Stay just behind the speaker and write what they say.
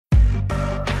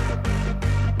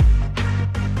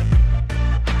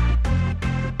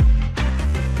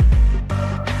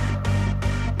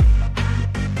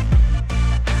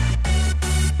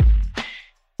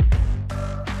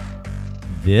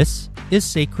This is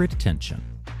Sacred Tension,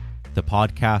 the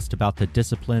podcast about the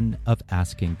discipline of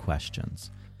asking questions,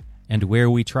 and where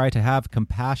we try to have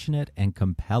compassionate and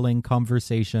compelling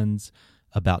conversations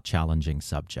about challenging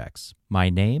subjects. My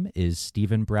name is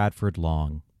Stephen Bradford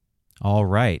Long. All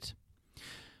right.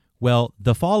 Well,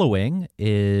 the following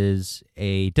is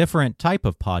a different type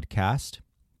of podcast.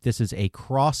 This is a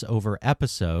crossover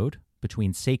episode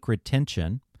between Sacred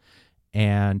Tension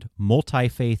and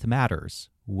Multi-Faith Matters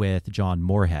with John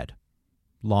Morehead.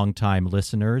 Longtime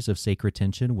listeners of Sacred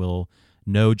Tension will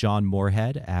know John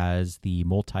Morehead as the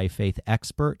multi-faith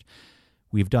expert.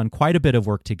 We've done quite a bit of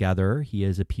work together. He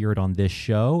has appeared on this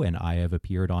show, and I have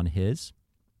appeared on his.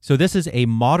 So this is a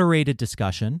moderated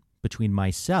discussion between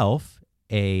myself,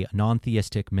 a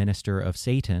non-theistic minister of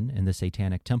Satan in the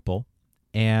Satanic Temple,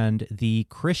 and the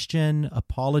Christian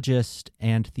apologist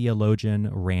and theologian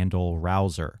Randal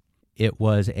Rauser. It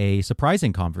was a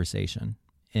surprising conversation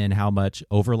in how much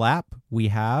overlap we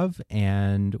have,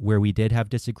 and where we did have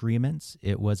disagreements,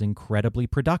 it was incredibly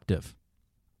productive.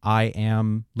 I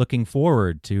am looking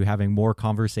forward to having more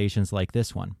conversations like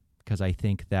this one, because I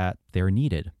think that they're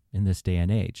needed in this day and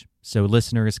age. So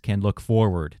listeners can look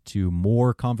forward to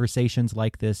more conversations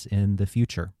like this in the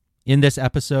future. In this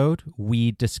episode,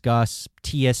 we discuss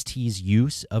TST's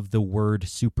use of the word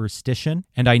superstition,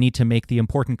 and I need to make the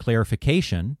important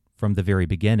clarification from the very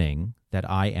beginning that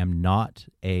I am not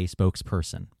a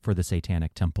spokesperson for the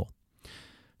Satanic Temple.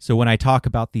 So when I talk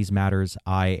about these matters,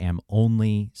 I am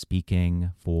only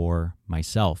speaking for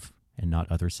myself and not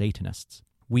other Satanists.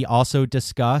 We also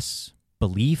discuss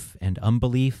belief and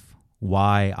unbelief,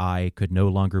 why I could no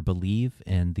longer believe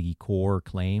in the core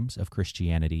claims of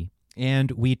Christianity.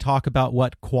 And we talk about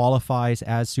what qualifies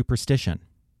as superstition,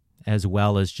 as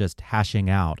well as just hashing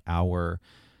out our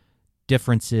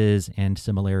differences and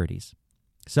similarities.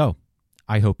 So,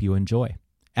 I hope you enjoy.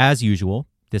 As usual,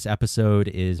 this episode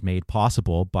is made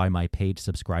possible by my paid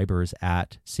subscribers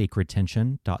at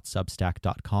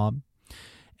sacredtension.substack.com.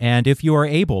 And if you are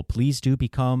able, please do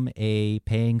become a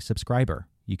paying subscriber.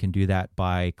 You can do that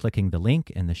by clicking the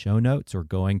link in the show notes or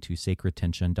going to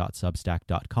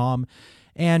sacredtension.substack.com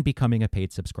and becoming a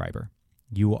paid subscriber.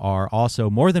 You are also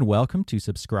more than welcome to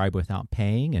subscribe without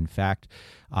paying. In fact,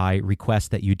 I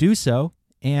request that you do so.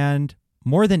 And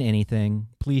more than anything,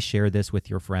 please share this with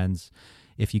your friends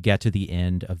if you get to the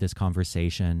end of this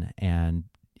conversation and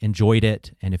enjoyed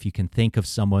it. And if you can think of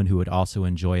someone who would also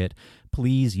enjoy it,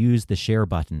 please use the share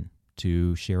button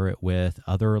to share it with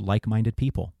other like-minded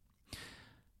people.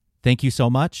 Thank you so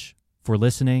much for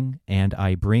listening, and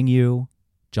I bring you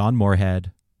John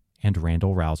Morehead and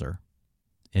Randal Rauser.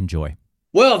 Enjoy.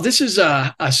 Well, this is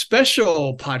a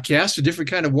special podcast, a different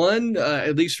kind of one.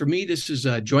 At least for me, this is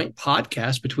a joint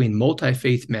podcast between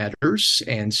Multi-Faith Matters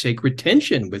and Sacred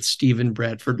Tension with Stephen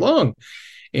Bradford Long.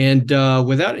 And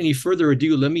without any further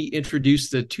ado, let me introduce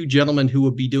the two gentlemen who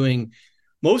will be doing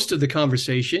most of the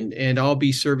conversation, and I'll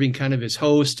be serving kind of as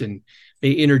host and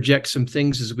may interject some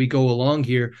things as we go along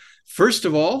here. First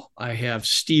of all, I have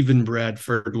Stephen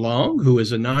Bradford Long, who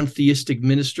is a non-theistic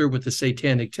minister with the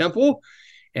Satanic Temple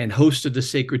and host of the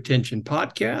Sacred Tension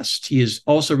podcast. He has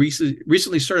also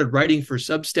recently started writing for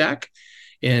Substack,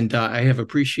 and I have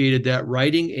appreciated that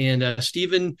writing. And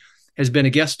Stephen has been a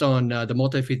guest on the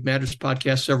Multi-Faith Matters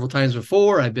podcast several times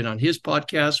before. I've been on his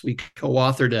podcast. We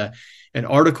co-authored an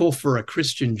article for a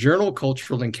Christian journal,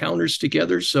 Cultural Encounters,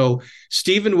 together. So,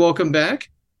 Stephen, welcome back.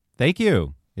 Thank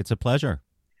you. It's a pleasure.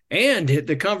 And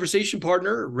the conversation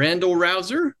partner, Randal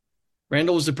Rauser.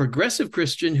 Randal is a progressive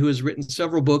Christian who has written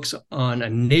several books on a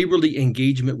neighborly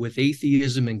engagement with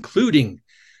atheism, including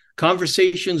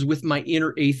Conversations with My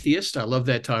Inner Atheist. I love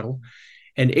that title.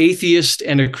 An atheist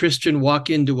and a Christian walk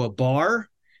into a bar,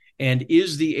 and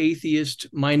Is the Atheist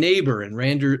My Neighbor? And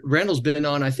Randal's been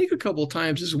on, I think, a couple of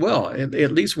times as well,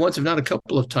 at least once, if not a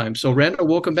couple of times. So, Randal,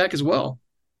 welcome back as well.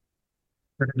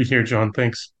 Good to be here, John.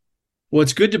 Thanks. Well,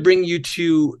 it's good to bring you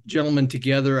two gentlemen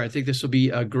together. I think this will be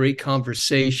a great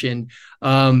conversation.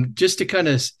 Just to kind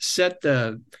of set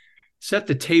the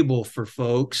table for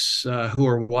folks who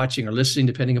are watching or listening,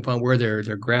 depending upon where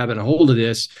they're grabbing a hold of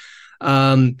this.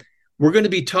 We're going to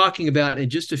be talking about in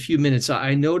just a few minutes.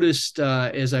 I noticed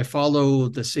as I follow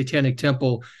the Satanic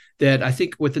Temple that I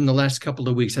think within the last couple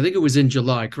of weeks, I think it was in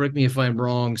July. Correct me if I'm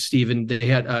wrong, Stephen. They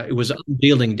had it was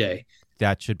Unveiling Day.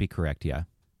 That should be correct. Yeah.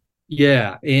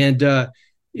 Yeah, and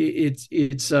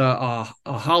it's a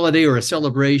holiday or a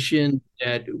celebration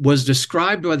that was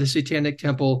described by the Satanic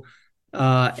Temple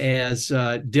as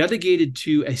dedicated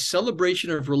to a celebration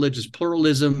of religious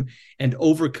pluralism and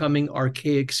overcoming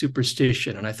archaic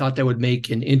superstition. And I thought that would make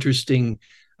an interesting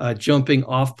jumping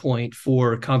off point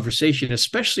for conversation,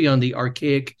 especially on the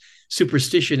archaic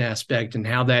superstition aspect and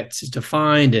how that's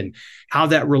defined and how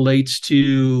that relates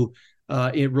to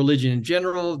in religion in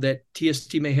general that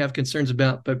TST may have concerns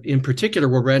about, but in particular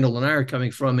where Randal and I are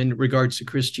coming from in regards to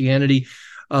Christianity,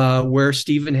 where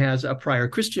Stephen has a prior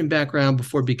Christian background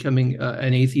before becoming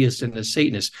an atheist and a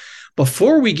Satanist.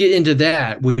 Before we get into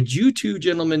that, would you two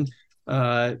gentlemen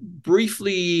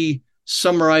briefly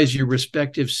summarize your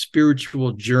respective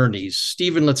spiritual journeys?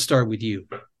 Stephen, let's start with you.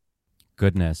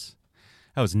 Goodness.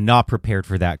 I was not prepared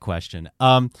for that question.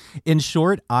 In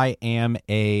short, I am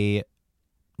a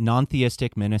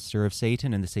non-theistic minister of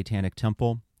Satan in the Satanic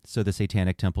Temple. So the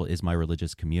Satanic Temple is my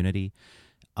religious community,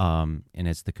 and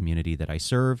it's the community that I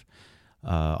serve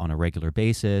on a regular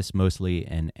basis, mostly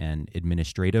in an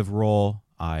administrative role.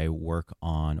 I work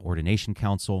on Ordination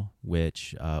Council,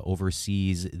 which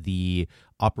oversees the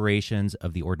operations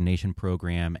of the ordination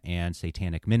program, and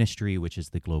Satanic Ministry, which is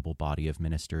the global body of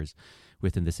ministers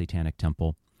within the Satanic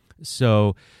Temple.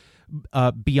 So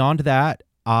beyond that,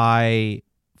 I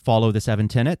follow the 7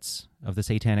 tenets of the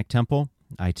Satanic Temple.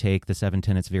 I take the 7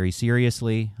 tenets very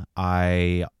seriously.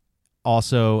 I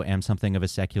also am something of a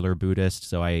secular Buddhist,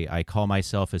 so I call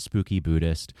myself a spooky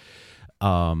Buddhist.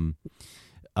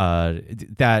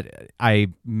 That I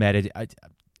meditate.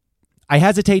 I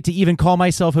hesitate to even call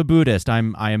myself a Buddhist.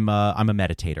 I'm a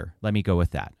meditator. Let me go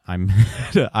with that.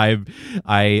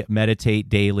 I meditate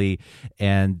daily,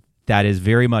 and that is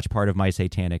very much part of my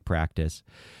satanic practice.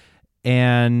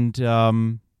 And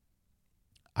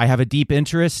I have a deep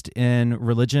interest in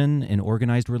religion, in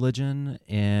organized religion,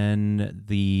 in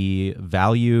the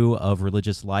value of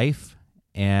religious life,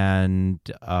 and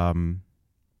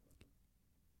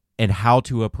how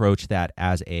to approach that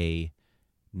as a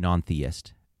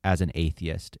non-theist, as an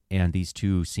atheist, and these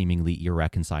two seemingly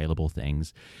irreconcilable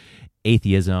things,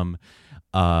 atheism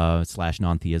 /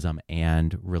 non-theism,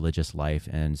 and religious life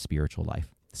and spiritual life.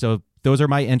 So those are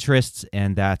my interests,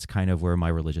 and that's kind of where my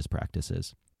religious practice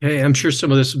is. Hey, I'm sure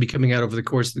some of this will be coming out over the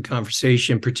course of the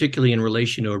conversation, particularly in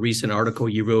relation to a recent article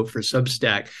you wrote for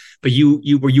Substack. But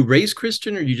you were you raised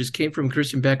Christian, or you just came from a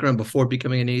Christian background before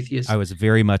becoming an atheist? I was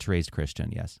very much raised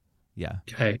Christian, yes. Yeah.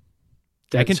 Okay.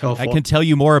 That's helpful. I can tell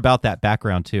you more about that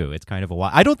background too. It's kind of a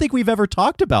while. I don't think we've ever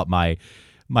talked about my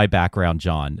background,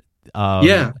 John.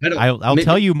 Yeah. I'll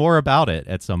tell you more about it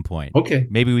at some point. Okay.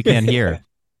 Maybe we can hear.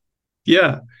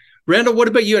 Yeah. Randal, what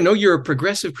about you? I know you're a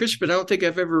progressive Christian, but I don't think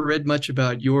I've ever read much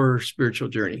about your spiritual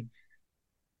journey.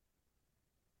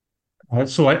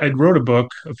 So I wrote a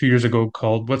book a few years ago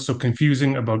called What's So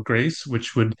Confusing About Grace,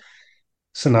 which would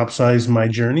synopsize my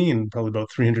journey in probably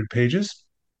about 300 pages.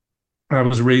 I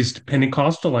was raised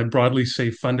Pentecostal. I broadly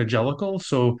say fundagelical,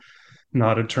 so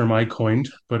not a term I coined,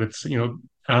 but it's,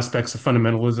 aspects of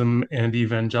fundamentalism and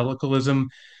evangelicalism.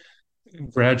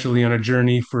 Gradually on a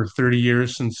journey for 30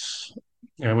 years since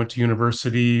I went to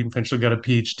university, eventually got a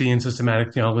PhD in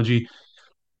systematic theology,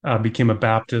 became a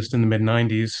Baptist in the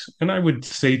mid-90s. And I would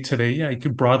say today, you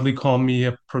could broadly call me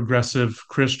a progressive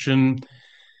Christian.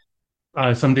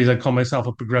 Some days I call myself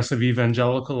a progressive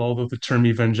evangelical, although the term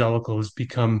evangelical has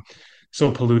become so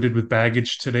polluted with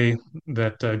baggage today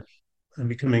that I'm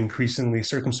becoming increasingly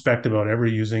circumspect about ever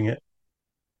using it.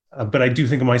 But I do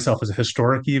think of myself as a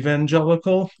historic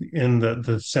evangelical in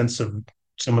the sense of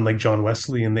someone like John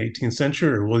Wesley in the 18th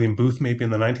century, or William Booth maybe in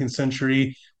the 19th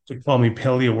century. They call me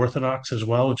Paleo-Orthodox as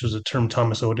well, which is a term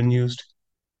Thomas Oden used.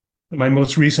 My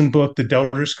most recent book, The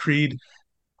Doubter's Creed,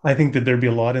 I think that there'd be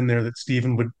a lot in there that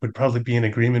Stephen would probably be in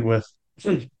agreement with.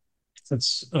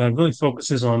 It's really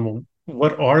focuses on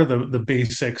what are the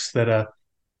basics that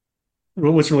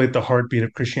what's really at the heartbeat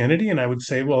of Christianity. And I would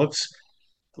say, well, it's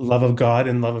love of God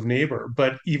and love of neighbor.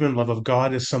 But even love of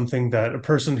God is something that a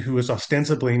person who is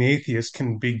ostensibly an atheist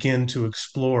can begin to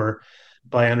explore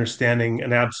by understanding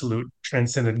an absolute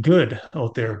transcendent good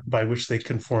out there by which they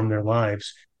conform their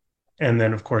lives. And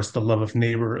then, of course, the love of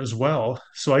neighbor as well.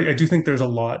 So I do think there's a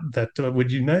lot that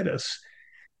would unite us,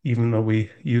 even though we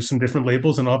use some different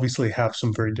labels and obviously have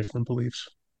some very different beliefs.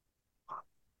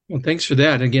 Well, thanks for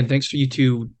that. Again, thanks for you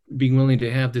two being willing to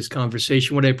have this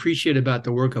conversation. What I appreciate about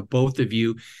the work of both of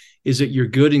you is that you're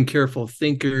good and careful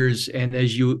thinkers. And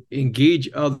as you engage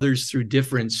others through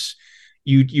difference,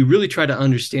 you really try to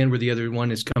understand where the other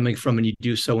one is coming from, and you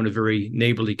do so in a very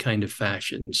neighborly kind of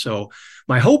fashion. So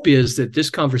my hope is that this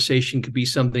conversation could be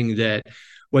something that,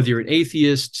 whether you're an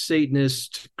atheist,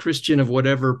 Satanist, Christian of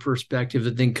whatever perspective,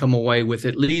 that then come away with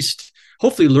at least,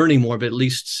 hopefully learning more, but at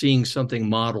least seeing something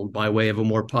modeled by way of a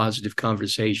more positive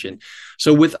conversation.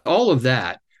 So with all of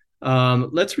that,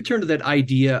 let's return to that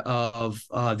idea of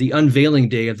the unveiling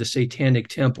day of the Satanic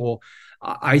Temple.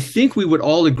 I think we would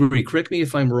all agree, correct me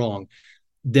if I'm wrong,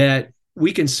 that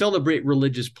we can celebrate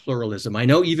religious pluralism. I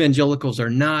know evangelicals are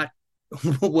not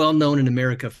well known in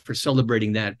America for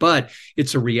celebrating that, but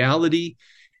it's a reality.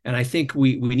 And I think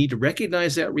we need to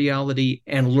recognize that reality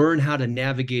and learn how to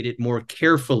navigate it more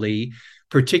carefully,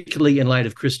 particularly in light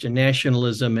of Christian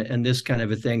nationalism and this kind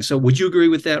of a thing. So would you agree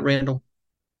with that, Randal?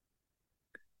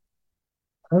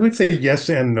 I would say yes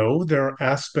and no. There are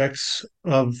aspects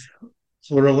of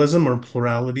pluralism or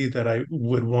plurality that I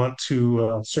would want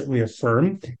to certainly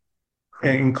affirm,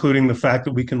 including the fact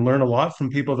that we can learn a lot from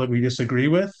people that we disagree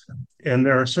with. And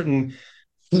there are certain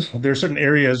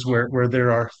areas where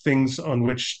there are things on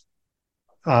which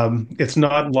it's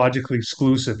not logically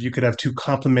exclusive. You could have two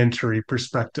complementary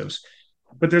perspectives.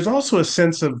 But there's also a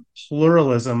sense of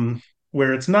pluralism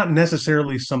where it's not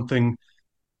necessarily something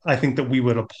I think that we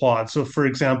would applaud. So, for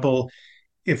example,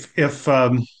 if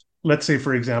let's say,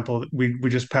 for example, we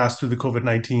just passed through the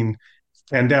COVID-19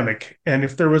 pandemic, and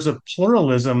if there was a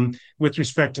pluralism with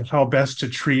respect to how best to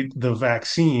treat the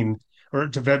vaccine or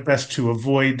to best to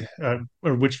avoid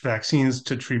or which vaccines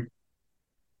to treat,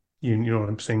 you know what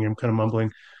I'm saying? I'm kind of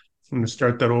mumbling. I'm going to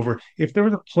start that over. If there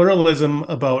was a pluralism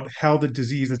about how the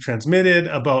disease is transmitted,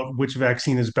 about which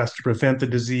vaccine is best to prevent the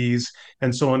disease,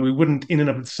 and so on, we wouldn't, in and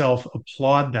of itself,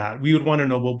 applaud that. We would want to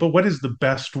know, well, but what is the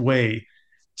best way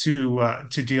to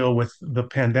deal with the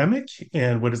pandemic,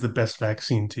 and what is the best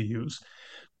vaccine to use?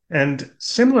 And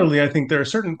similarly, I think there are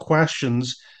certain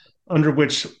questions under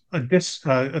which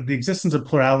the existence of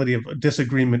plurality of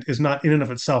disagreement is not in and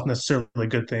of itself necessarily a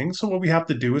good thing. So what we have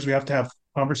to do is we have to have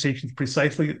conversations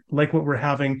precisely like what we're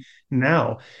having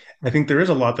now. I think there is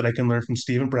a lot that I can learn from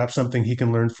Stephen, perhaps something he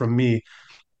can learn from me,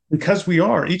 because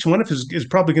each one of us is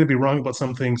probably going to be wrong about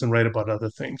some things and right about other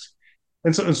things.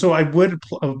 And so I would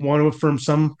want to affirm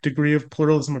some degree of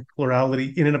pluralism or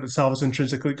plurality in and of itself is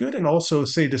intrinsically good, and also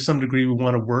say to some degree we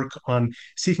want to work on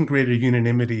seeking greater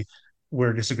unanimity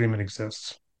where disagreement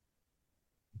exists.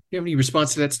 You have any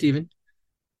response to that, Stephen?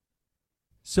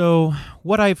 So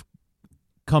what I've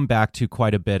come back to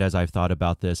quite a bit as I've thought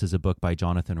about this is a book by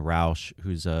Jonathan Rausch,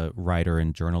 who's a writer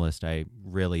and journalist I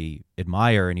really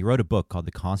admire, and he wrote a book called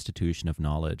The Constitution of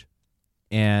Knowledge.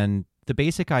 And the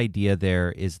basic idea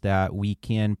there is that we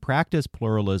can practice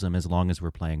pluralism as long as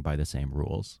we're playing by the same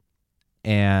rules.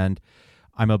 And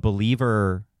I'm a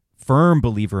firm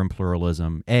believer in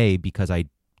pluralism, because I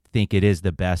think it is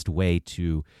the best way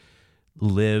to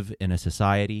live in a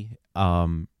society.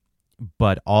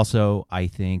 But also, I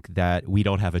think that we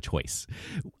don't have a choice.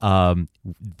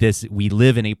 We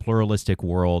live in a pluralistic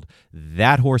world.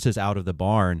 That horse is out of the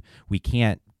barn. We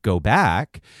can't go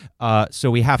back. So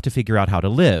we have to figure out how to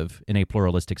live in a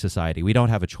pluralistic society. We don't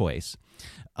have a choice.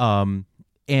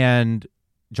 And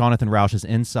Jonathan Rausch's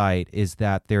insight is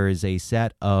that there is a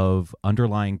set of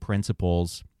underlying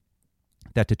principles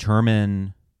that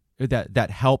determine that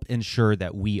help ensure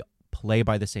that we play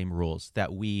by the same rules,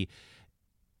 that we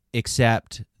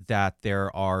accept that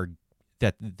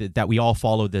that we all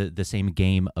follow the same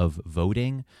game of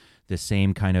voting, the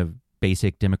same kind of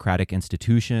basic democratic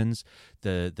institutions,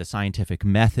 the scientific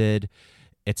method,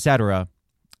 etc.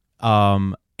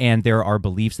 And there are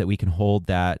beliefs that we can hold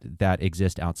that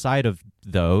exist outside of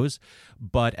those,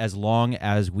 but as long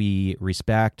as we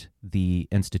respect the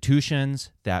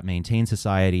institutions that maintain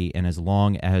society, and as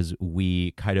long as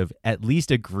we kind of at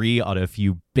least agree on a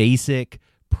few basic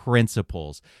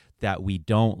principles, that we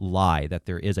don't lie, that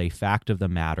there is a fact of the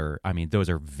matter. I mean, those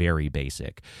are very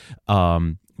basic.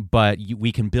 But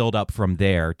we can build up from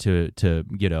there to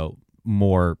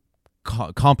more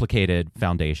complicated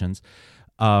foundations.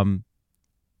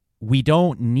 We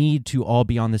don't need to all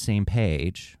be on the same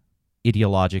page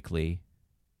ideologically,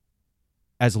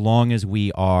 as long as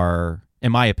we are,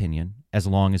 in my opinion, as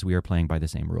long as we are playing by the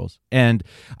same rules. And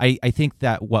I think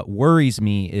that what worries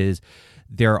me is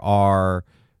there are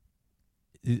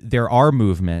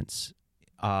movements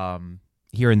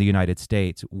here in the United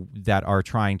States that are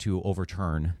trying to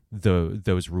overturn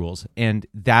those rules, and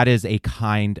that is a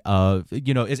kind of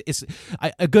it's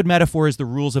a good metaphor is the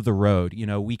rules of the road.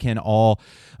 We can all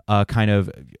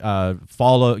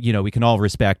follow. We can all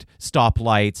respect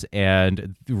stoplights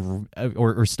and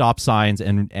or stop signs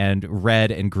and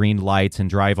red and green lights and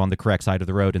drive on the correct side of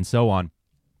the road and so on.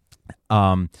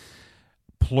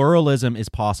 Pluralism is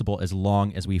possible as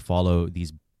long as we follow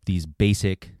these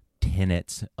basic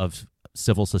tenets of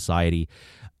civil society,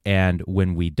 and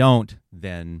when we don't,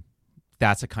 then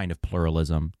that's a kind of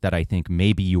pluralism that I think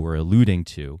maybe you were alluding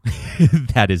to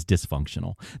that is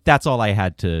dysfunctional. That's all I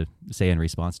had to say in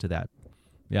response to that.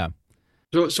 Yeah.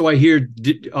 So I hear,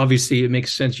 obviously, it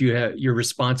makes sense. Your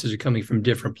responses are coming from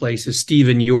different places.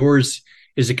 Stephen, yours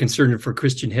is a concern for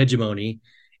Christian hegemony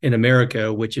in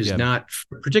America, which is Yeah. not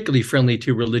particularly friendly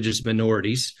to religious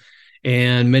minorities,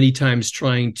 and many times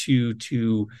trying to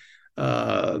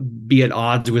be at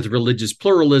odds with religious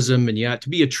pluralism. And yet, to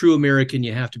be a true American,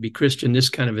 you have to be Christian. This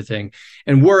kind of a thing.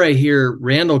 And where I hear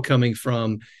Randal coming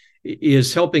from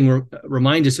is helping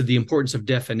remind us of the importance of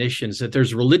definitions, that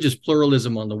there's religious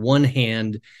pluralism on the one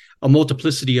hand, a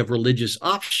multiplicity of religious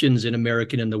options in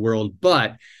America and in the world,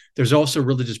 but there's also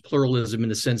religious pluralism in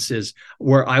the senses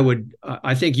where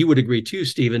I think you would agree too,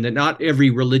 Stephen, that not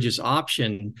every religious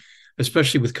option,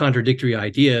 especially with contradictory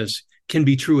ideas, can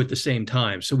be true at the same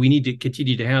time. So we need to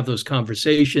continue to have those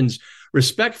conversations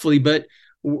respectfully, but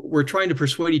we're trying to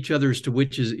persuade each other as to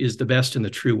which is the best and the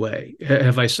true way.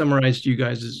 Have I summarized you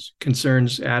guys'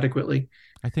 concerns adequately?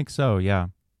 I think so, yeah.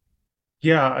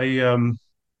 Yeah,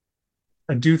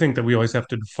 I do think that we always have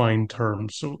to define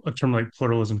terms. So a term like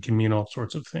pluralism can mean all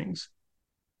sorts of things.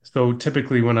 So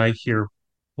typically when I hear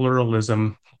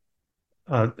pluralism,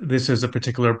 this is a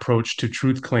particular approach to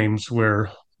truth claims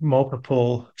where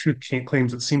multiple truth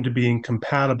claims that seem to be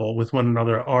incompatible with one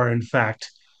another are in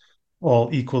fact all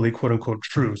equally quote unquote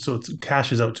true. So it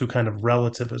cashes out to kind of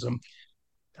relativism,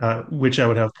 which I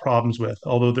would have problems with.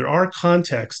 Although there are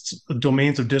contexts,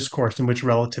 domains of discourse in which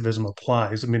relativism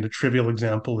applies. I mean, a trivial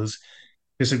example is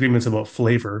disagreements about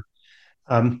flavor.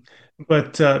 Um,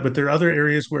 but there are other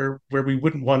areas where we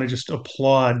wouldn't want to just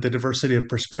applaud the diversity of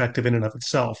perspective in and of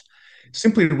itself.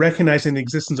 Simply recognizing the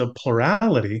existence of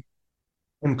plurality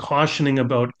and cautioning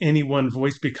about any one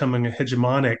voice becoming a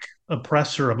hegemonic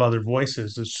oppressor of other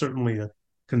voices is certainly a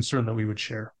concern that we would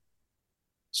share.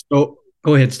 So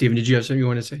go ahead, Stephen. Did you have something you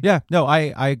want to say? Yeah, no,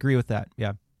 I agree with that.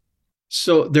 Yeah.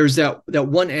 So there's that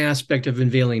one aspect of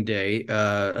Unveiling Day,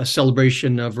 a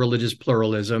celebration of religious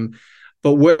pluralism,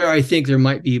 but where I think there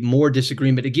might be more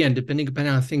disagreement, again, depending upon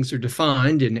how things are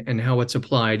defined and how it's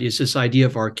applied, is this idea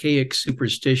of archaic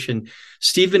superstition.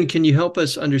 Stephen, can you help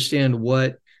us understand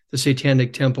what the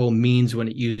Satanic Temple means when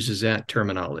it uses that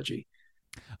terminology?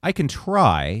 I can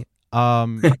try.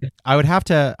 I would have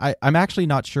to. I'm actually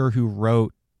not sure who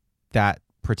wrote that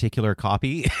particular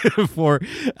copy for.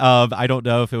 I don't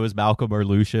know if it was Malcolm or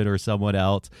Lucian or someone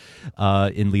else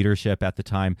in leadership at the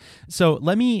time. So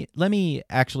let me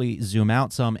actually zoom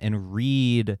out some and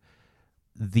read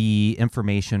the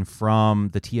information from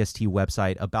the TST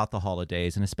website about the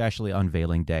holidays and especially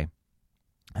Unveiling Day.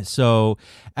 So,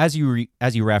 as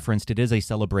you referenced, it is a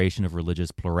celebration of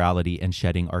religious plurality and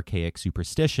shedding archaic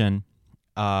superstition.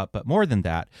 But more than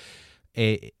that,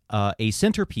 a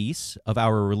centerpiece of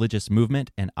our religious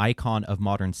movement, an icon of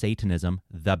modern Satanism,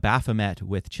 the Baphomet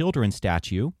with children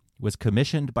statue, was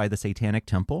commissioned by the Satanic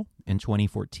Temple in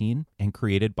 2014 and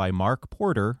created by Mark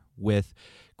Porter with,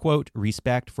 quote,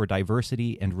 respect for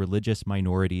diversity and religious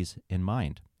minorities in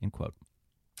mind, end quote.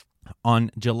 On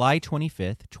July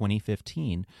 25th,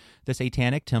 2015, the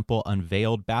Satanic Temple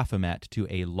unveiled Baphomet to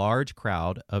a large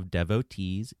crowd of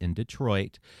devotees in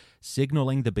Detroit,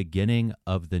 signaling the beginning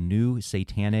of the new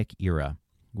Satanic era.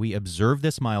 We observe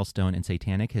this milestone in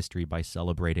Satanic history by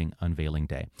celebrating Unveiling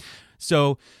Day.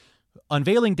 So,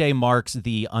 Unveiling Day marks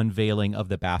the unveiling of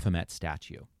the Baphomet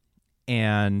statue,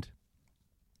 and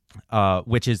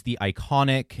which is the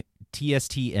iconic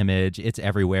TST image. It's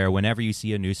everywhere. Whenever you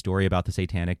see a news story about the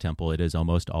Satanic Temple, it is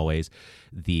almost always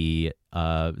the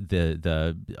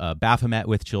Baphomet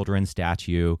with children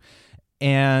statue,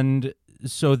 and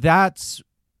so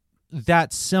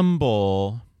that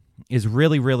symbol is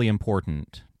really, really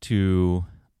important to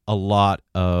a lot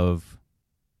of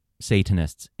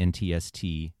Satanists in TST.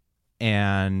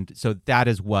 And so that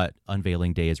is what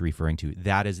Unveiling Day is referring to.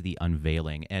 That is the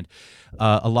unveiling. And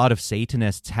a lot of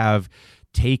Satanists have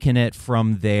taken it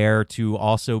from there to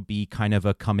also be kind of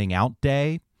a coming out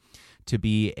day, to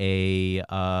be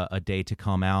a day to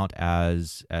come out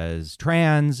as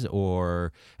trans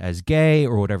or as gay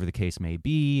or whatever the case may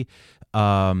be.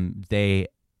 They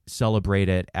celebrate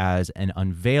it as an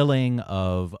unveiling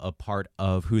of a part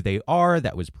of who they are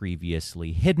that was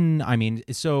previously hidden. I mean,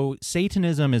 so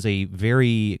Satanism is a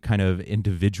very kind of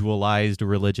individualized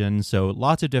religion. So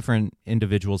lots of different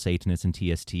individual Satanists in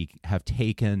TST have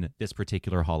taken this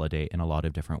particular holiday in a lot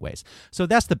of different ways. So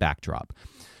that's the backdrop.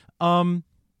 I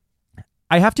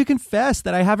have to confess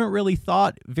that I haven't really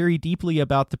thought very deeply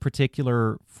about the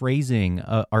particular phrasing,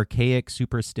 archaic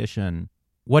superstition,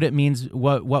 what it means,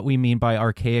 what we mean by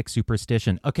archaic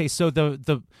superstition. Okay, so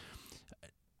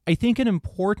I think an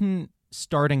important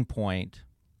starting point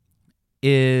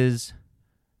is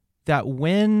that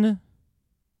when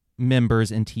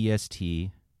members in TST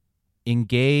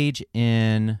engage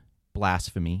in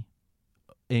blasphemy,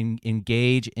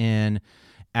 engage in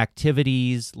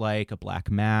activities like a black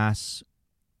mass,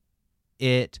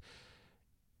 it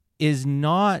is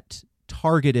not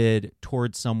targeted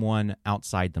towards someone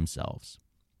outside themselves.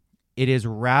 It is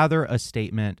rather a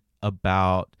statement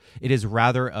about, it is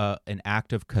rather an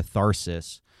act of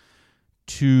catharsis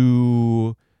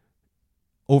to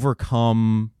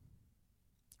overcome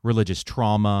religious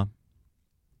trauma,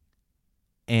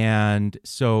 and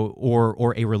so,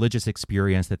 or a religious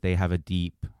experience that they have a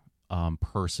deep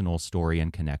personal story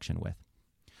and connection with.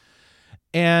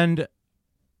 And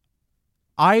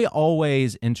I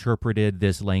always interpreted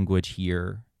this language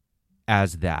here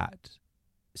as that.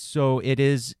 So it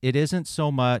isn't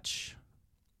so much,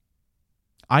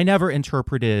 I never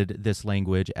interpreted this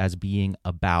language as being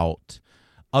about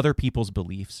other people's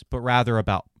beliefs, but rather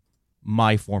about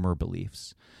my former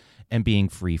beliefs and being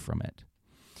free from it.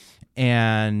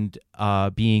 And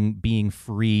being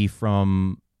free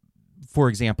from, for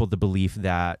example, the belief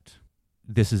that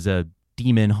this is a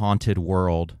demon-haunted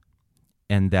world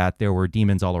and that there were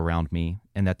demons all around me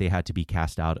and that they had to be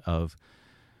cast out of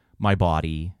my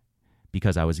body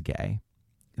because I was gay.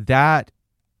 That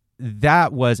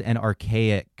was an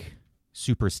archaic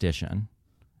superstition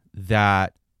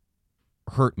that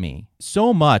hurt me.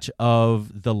 So much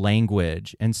of the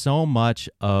language and so much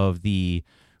of the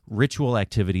ritual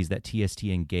activities that TST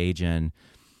engage in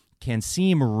can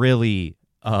seem really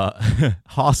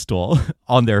hostile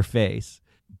on their face,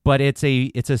 but it's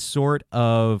a sort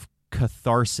of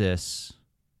catharsis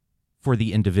for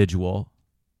the individual,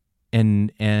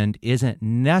 and isn't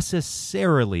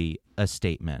necessarily a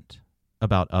statement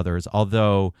about others,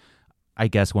 although I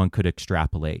guess one could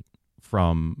extrapolate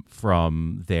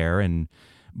from there.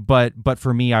 But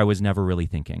for me, I was never really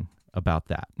thinking about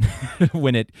that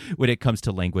when it comes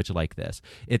to language like this.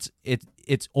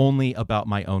 It's only about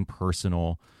my own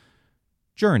personal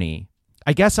journey.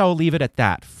 I guess I'll leave it at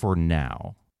that for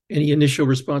now. Any initial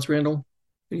response, Randal?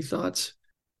 Any thoughts?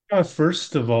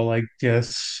 First of all, I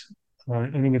guess I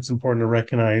think it's important to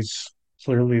recognize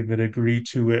clearly the degree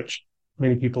to which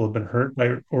many people have been hurt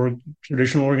by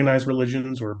traditional organized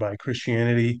religions or by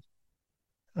Christianity.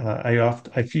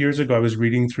 A few years ago, I was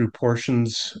reading through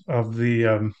portions of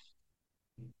the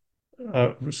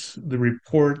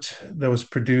report that was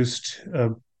produced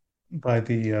by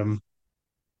the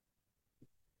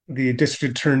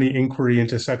district attorney inquiry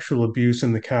into sexual abuse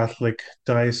in the Catholic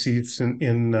diocese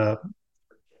in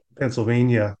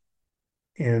Pennsylvania.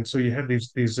 And so you had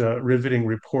these riveting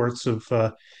reports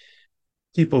of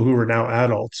people who were now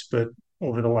adults, but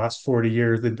over the last 40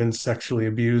 years, they'd been sexually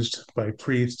abused by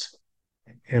priests.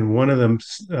 And one of them,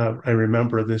 I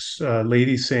remember this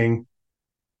lady saying,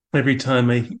 every time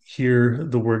I hear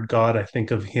the word God, I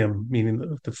think of him,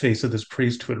 meaning the face of this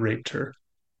priest who had raped her.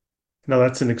 Now,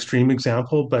 that's an extreme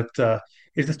example, but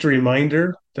it's just a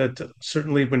reminder that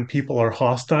certainly when people are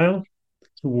hostile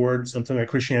towards something like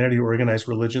Christianity or organized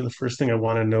religion, the first thing I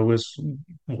want to know is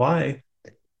why,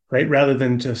 right? Rather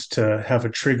than just to have a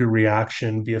trigger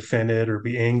reaction, be offended or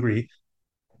be angry.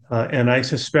 And I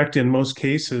suspect in most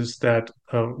cases that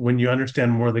when you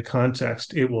understand more of the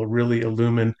context, it will really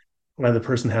illumine why the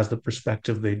person has the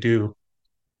perspective they do.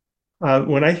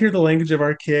 When I hear the language of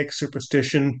archaic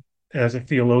superstition as a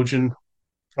theologian,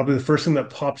 probably the first thing that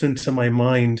pops into my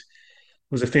mind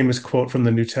was a famous quote from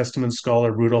the New Testament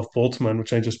scholar Rudolf Bultmann,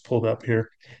 which I just pulled up here.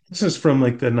 This is from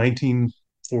like the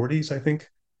 1940s, I think.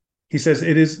 He says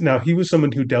it is, now he was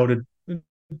someone who didn't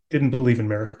believe in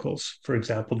miracles, for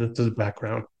example, this is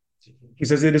background. He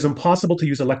says it is impossible to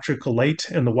use electrical light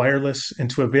and the wireless and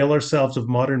to avail ourselves of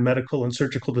modern medical and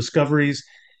surgical discoveries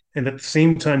and at the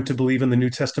same time to believe in the New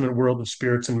Testament world of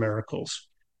spirits and miracles.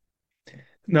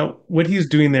 Now, what he's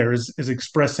doing there is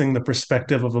expressing the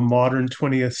perspective of a modern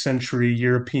 20th century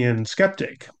European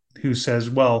skeptic who says,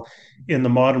 well, in the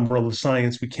modern world of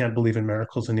science, we can't believe in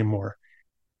miracles anymore.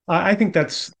 I think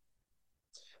that's,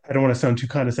 I don't want to sound too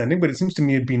condescending, but it seems to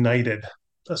me a benighted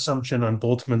assumption on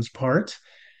Bultmann's part.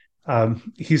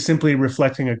 He's simply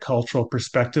reflecting a cultural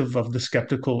perspective of the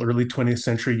skeptical early 20th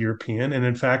century European. And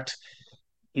in fact,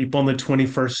 people in the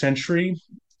 21st century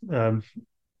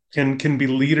can be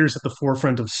leaders at the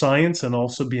forefront of science and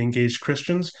also be engaged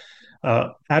Christians.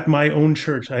 At my own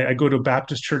church, I go to a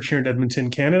Baptist church here in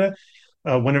Edmonton, Canada.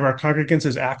 One of our congregants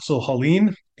is Axel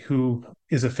Hallin, who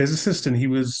is a physicist, and he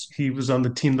was on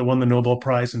the team that won the Nobel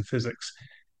Prize in physics.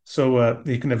 So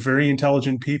you can have very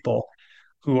intelligent people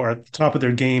who are at the top of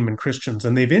their game and Christians,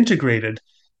 and they've integrated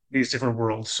these different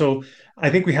worlds. So I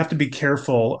think we have to be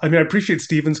careful. I mean, I appreciate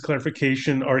Stephen's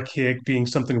clarification, archaic being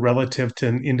something relative to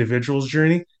an individual's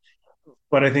journey.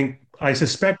 But I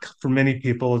suspect for many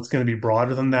people, it's going to be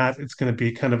broader than that. It's going to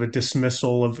be kind of a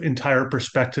dismissal of entire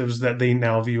perspectives that they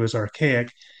now view as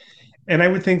archaic. And I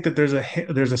would think that there's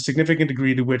a significant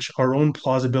degree to which our own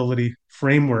plausibility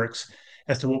frameworks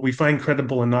as to what we find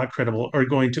credible and not credible are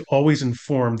going to always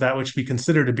inform that which we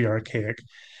consider to be archaic.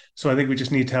 So I think we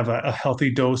just need to have a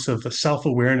healthy dose of the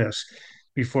self-awareness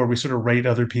before we sort of write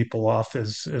other people off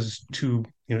as too,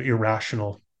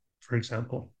 irrational, for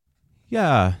example.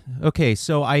 Yeah. Okay.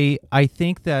 So I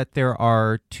think that there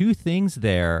are two things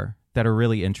there that are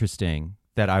really interesting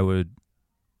that I would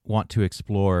want to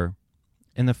explore.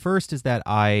 And the first is that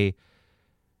I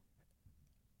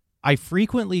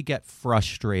frequently get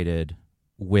frustrated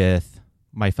with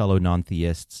my fellow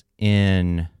non-theists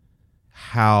in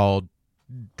how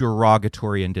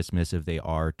derogatory and dismissive they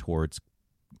are towards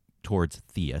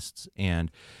theists.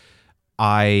 And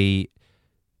I'm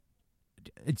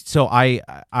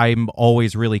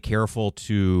always really careful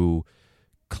to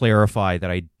clarify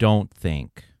that I don't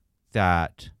think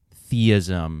that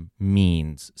theism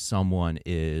means someone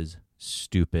is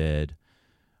stupid,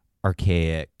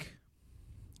 archaic,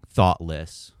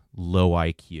 thoughtless, low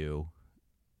IQ.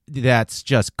 That's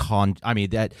just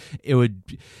that it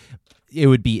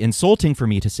would be insulting for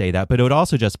me to say that, but it would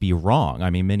also just be wrong. I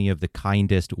mean, many of the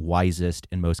kindest, wisest,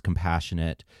 and most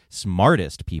compassionate,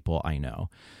 smartest people I know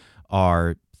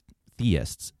are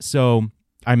theists. So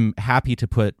I'm happy to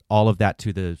put all of that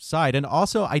to the side. And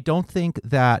also, I don't think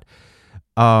that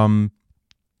a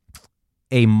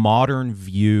modern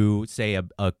view, say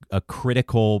a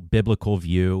critical biblical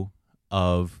view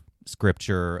of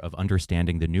scripture, of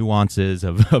understanding the nuances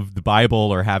of the Bible,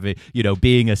 or having,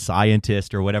 being a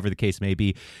scientist or whatever the case may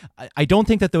be, I don't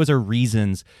think that those are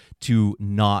reasons to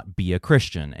not be a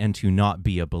Christian and to not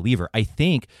be a believer. I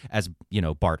think, as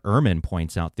Bart Ehrman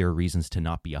points out, there are reasons to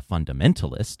not be a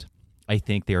fundamentalist. I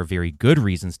think there are very good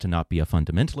reasons to not be a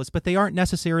fundamentalist, but they aren't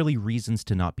necessarily reasons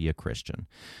to not be a Christian.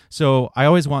 So I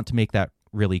always want to make that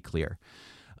really clear.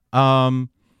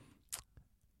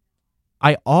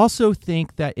 I also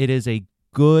think that it is a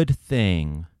good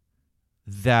thing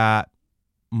that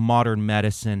modern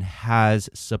medicine has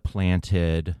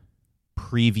supplanted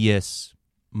previous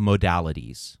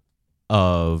modalities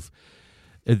of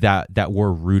that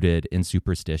were rooted in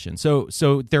superstition. So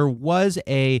there was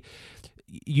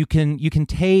you can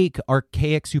take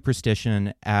archaic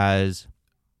superstition as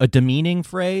a demeaning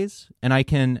phrase, and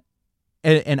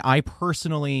I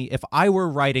personally, if I were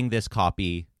writing this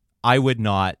copy, I would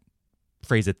not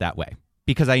phrase it that way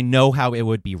because I know how it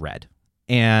would be read.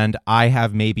 And I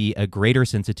have maybe a greater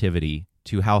sensitivity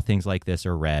to how things like this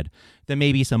are read than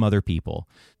maybe some other people.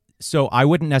 So I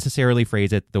wouldn't necessarily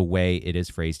phrase it the way it is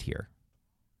phrased here.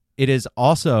 It is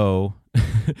also,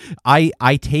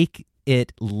 I take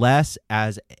it less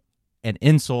as an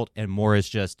insult and more as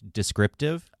just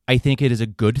descriptive. I think it is a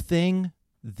good thing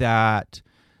that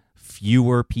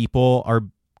fewer people are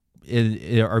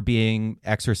being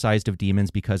exorcised of demons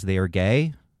because they are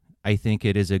gay. I think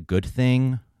it is a good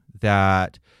thing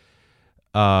that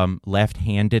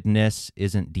left-handedness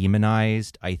isn't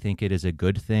demonized. I think it is a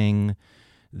good thing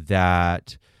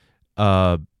that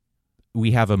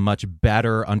we have a much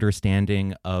better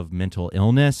understanding of mental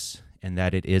illness and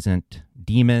that it isn't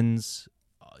demons.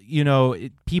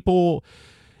 People.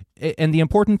 And the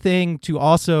important thing to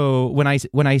also, when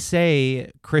I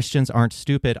say Christians aren't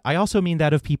stupid, I also mean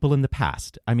that of people in the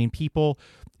past. I mean, people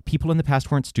in the past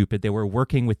weren't stupid. They were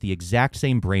working with the exact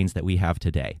same brains that we have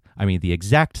today. I mean, the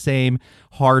exact same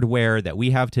hardware that we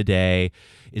have today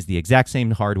is the exact same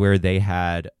hardware they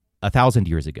had 1,000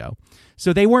 years ago.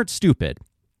 So they weren't stupid.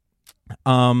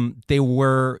 They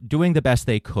were doing the best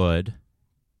they could.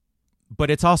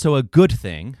 But it's also a good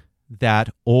thing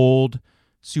that old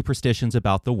superstitions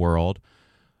about the world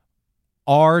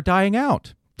are dying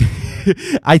out.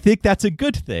 I think that's a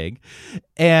good thing.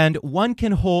 And one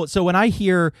can hold, so when I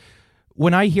hear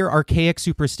archaic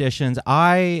superstitions,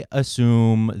 I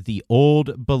assume the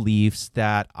old beliefs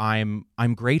that I'm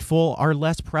grateful are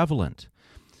less prevalent.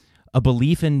 A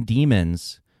belief in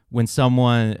demons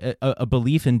a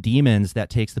belief in demons that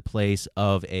takes the place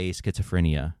of a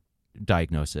schizophrenia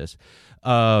diagnosis.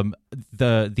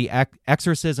 The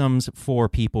exorcisms for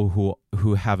people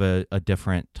who have a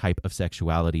different type of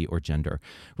sexuality or gender,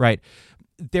 right?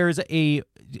 There's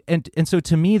and so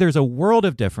to me, there's a world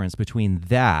of difference between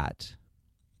that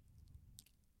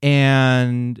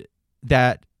and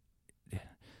that.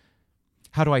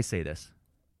 How do I say this?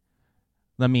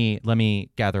 Let me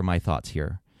gather my thoughts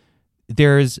here.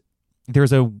 There's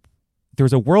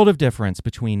a world of difference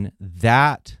between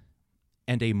that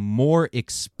and a more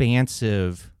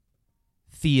expansive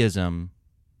theism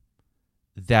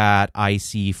that I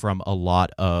see from a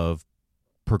lot of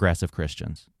progressive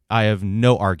Christians. I have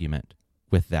no argument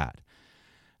with that.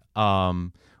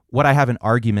 What I have an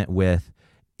argument with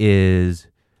is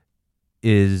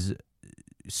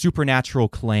supernatural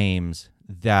claims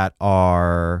that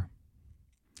are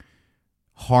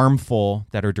harmful,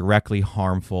 that are directly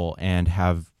harmful, and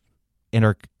are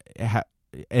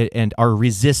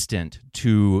resistant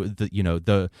to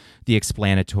the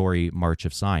explanatory march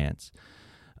of science.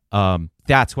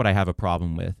 That's what I have a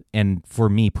problem with, and for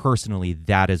me personally,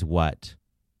 that is what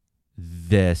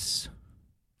this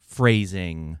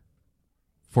phrasing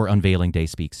for Unveiling Day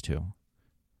speaks to.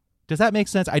 Does that make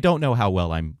sense? I don't know how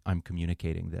well I'm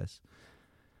communicating this.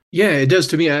 Yeah, it does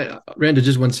to me. Randall,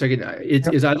 just one second.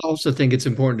 I also think it's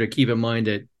important to keep in mind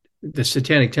that the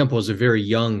Satanic Temple is a very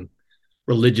young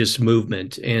religious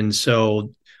movement, and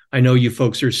so I know you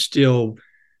folks are still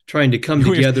trying to come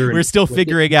together. We're still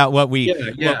figuring out what we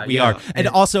are. And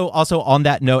also on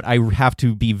that note, I have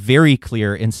to be very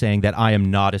clear in saying that I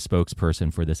am not a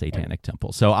spokesperson for the Satanic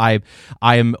Temple. So I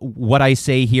am, what I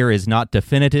say here is not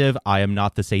definitive. I am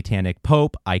not the Satanic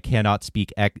Pope. I cannot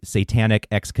speak satanic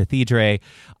ex cathedra.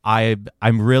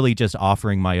 I'm really just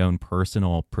offering my own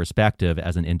personal perspective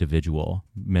as an individual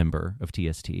member of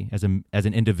TST, as an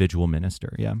individual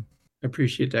minister. Yeah. I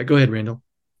appreciate that. Go ahead, Randall.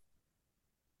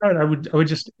 I would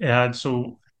just add,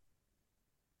 so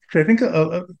I think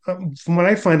from what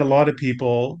I find, a lot of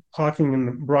people talking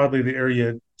in broadly the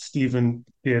area Stephen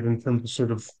did in terms of sort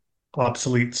of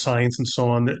obsolete science and so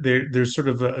on, there's sort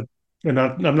of and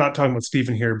I'm not talking about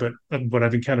Stephen here, but what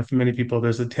I've encountered from many people,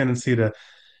 there's a tendency to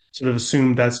sort of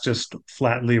assume that's just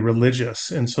flatly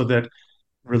religious, and so that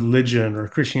religion or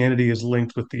Christianity is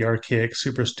linked with the archaic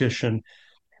superstition.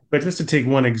 But just to take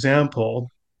one example,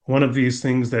 one of these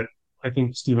things that I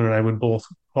think Stephen and I would both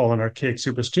call an archaic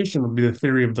superstition would be the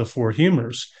theory of the four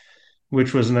humors,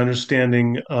 which was an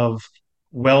understanding of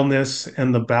wellness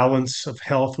and the balance of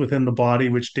health within the body,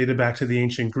 which dated back to the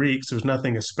ancient Greeks. There's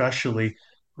nothing especially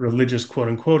religious, quote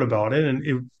unquote, about it. And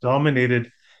it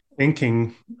dominated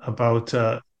thinking about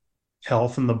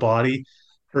health in the body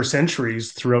for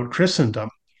centuries throughout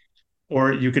Christendom.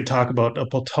 Or you could talk about a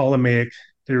Ptolemaic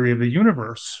theory of the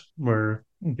universe, where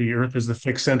the Earth is the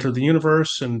fixed center of the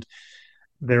universe, and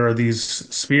there are these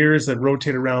spheres that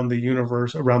rotate around the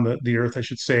universe, around the Earth, I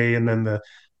should say, and then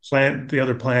the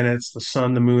other planets, the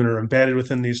sun, the moon, are embedded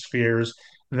within these spheres.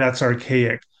 That's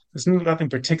archaic. There's nothing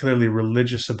particularly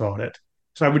religious about it.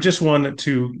 So I would just want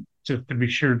to be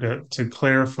sure to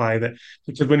clarify that,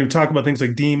 because when you talk about things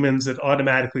like demons, it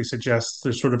automatically suggests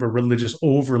there's sort of a religious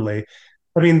overlay.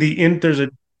 I mean, there's a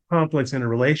complex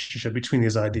interrelationship between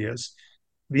these ideas.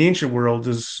 The ancient world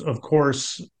is, of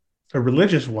course, a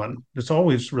religious one. It's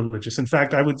always religious. In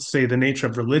fact, I would say the nature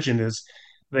of religion is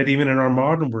that even in our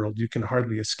modern world, you can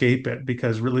hardly escape it,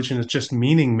 because religion is just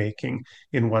meaning making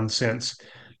in one sense.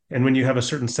 And when you have a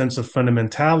certain sense of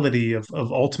fundamentality,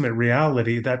 of ultimate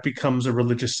reality, that becomes a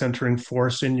religious centering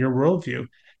force in your worldview.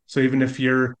 So even if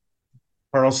you're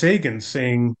Carl Sagan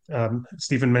saying,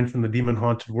 Stephen mentioned the demon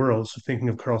haunted world. So thinking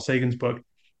of Carl Sagan's book,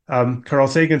 Carl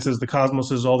Sagan says the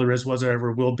cosmos is all there is, was, or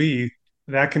ever will be.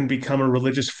 That can become a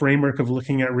religious framework of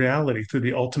looking at reality through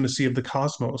the ultimacy of the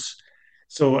cosmos.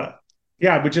 So,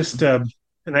 I would just,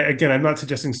 again, I'm not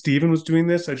suggesting Stephen was doing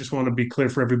this. I just want to be clear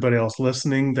for everybody else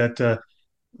listening that the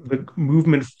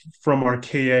movement from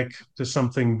archaic to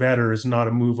something better is not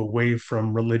a move away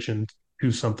from religion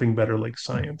to something better like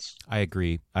science. I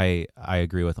agree. I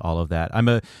agree with all of that.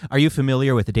 Are you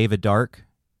familiar with David Dark?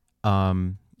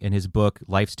 In his book,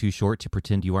 Life's Too Short to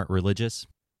Pretend You Aren't Religious?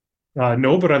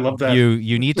 No, but I love that.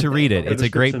 You need to read it. It's a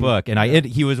great book. And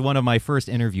he was one of my first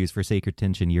interviews for Sacred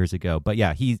Tension years ago. But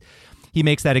yeah, he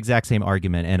makes that exact same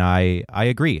argument. And I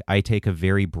agree. I take a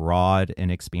very broad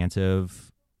and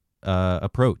expansive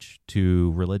approach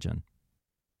to religion.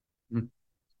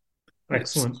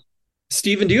 Excellent.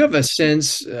 Stephen, do you have a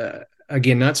sense,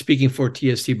 again, not speaking for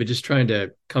TST, but just trying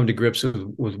to come to grips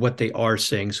with what they are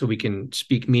saying so we can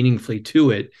speak meaningfully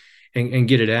to it and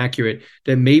get it accurate,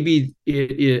 that maybe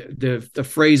the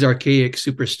phrase archaic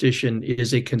superstition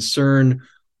is a concern,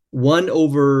 one,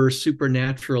 over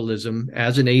supernaturalism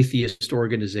as an atheist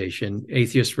organization,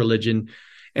 atheist religion,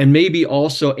 and maybe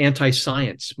also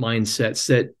anti-science mindsets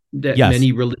that yes.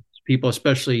 many religious people,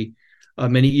 especially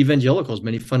many evangelicals,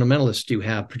 many fundamentalists do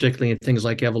have, particularly in things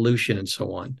like evolution and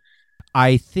so on.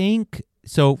 I think,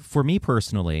 so for me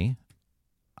personally,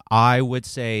 I would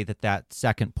say that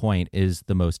second point is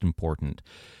the most important.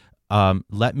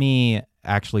 Let me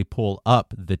actually pull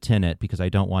up the tenet, because I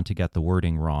don't want to get the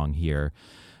wording wrong here.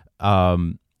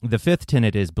 The fifth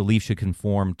tenet is belief should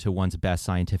conform to one's best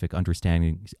scientific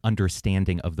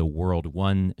understanding of the world.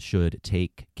 One should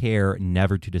take care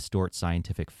never to distort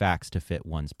scientific facts to fit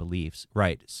one's beliefs.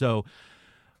 Right. So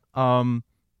I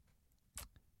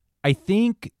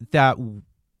think that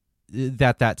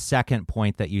second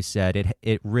point that you said,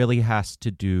 it really has to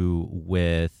do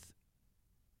with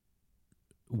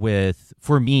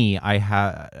for me,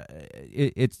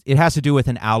 it has to do with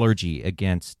an allergy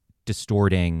against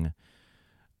distorting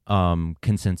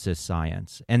consensus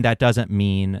science. And that doesn't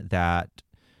mean that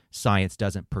science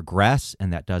doesn't progress,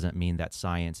 and that doesn't mean that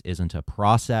science isn't a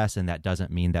process, and that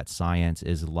doesn't mean that science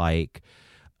is like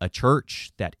a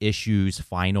church that issues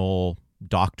final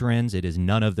doctrines. It is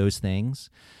none of those things.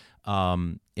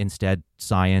 Instead,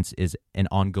 science is an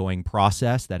ongoing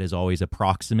process that is always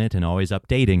approximate and always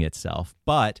updating itself.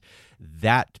 But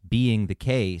that being the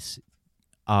case,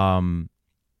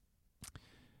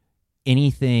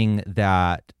 anything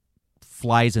that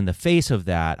flies in the face of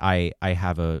that, I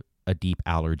have a deep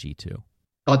allergy to.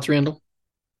 Thoughts, Randal?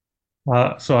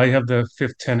 So I have the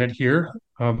fifth tenet here.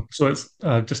 So it's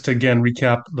just to again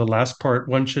recap the last part.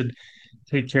 One should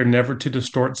take care never to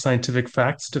distort scientific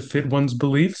facts to fit one's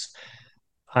beliefs.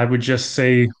 I would just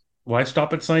say, why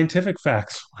stop at scientific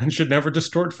facts? One should never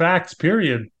distort facts,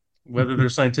 period, whether they're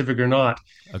scientific or not,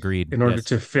 Agreed. in order Yes.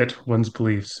 to fit one's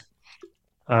beliefs.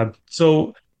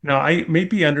 So now I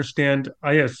maybe understand,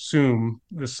 I assume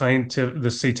the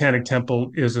Satanic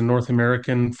Temple is a North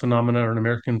American phenomena or an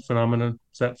American phenomenon.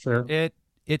 Is that fair?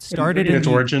 It started in its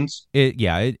origins.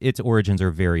 Its origins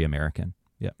are very American.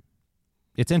 Yeah.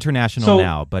 It's international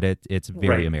now, but it's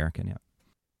very American. Yeah.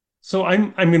 So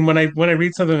I mean, when I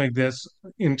read something like this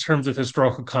in terms of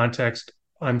historical context,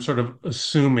 I'm sort of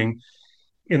assuming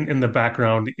in the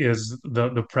background is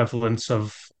the prevalence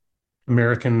of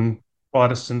American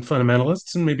Protestant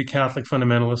fundamentalists and maybe Catholic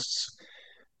fundamentalists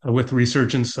with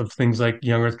resurgence of things like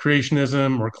young Earth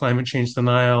creationism or climate change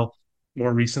denial,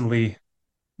 more recently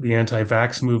the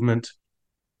anti-vax movement.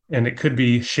 And it could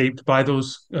be shaped by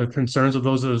those concerns of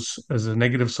those as a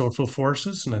negative social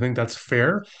forces, and I think that's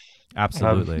fair.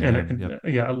 Absolutely.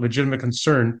 A legitimate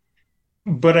concern.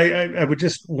 But I would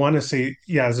just want to say,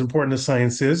 yeah, as important as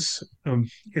science is,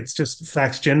 it's just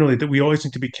facts generally that we always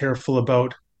need to be careful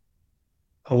about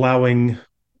allowing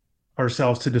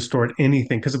ourselves to distort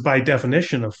anything, because by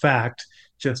definition, a fact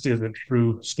just is a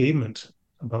true statement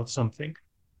about something.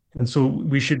 And so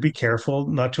we should be careful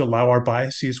not to allow our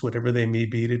biases, whatever they may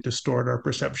be, to distort our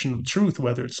perception of truth,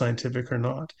 whether it's scientific or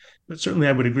not. But certainly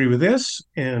I would agree with this.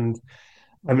 And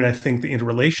I mean, I think the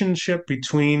interrelationship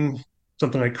between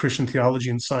something like Christian theology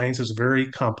and science is very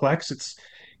complex.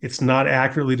 It's not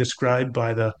accurately described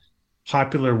by the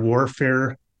popular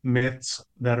warfare myths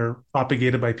that are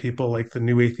propagated by people like the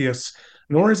new atheists,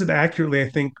 nor is it accurately, I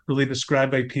think, really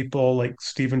described by people like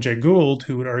Stephen Jay Gould,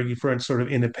 who would argue for a sort of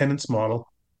independence model,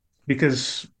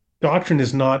 because doctrine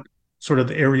is not sort of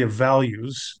the area of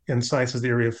values and science is the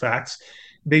area of facts.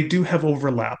 They do have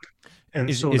overlap. And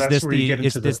Is that's this where you get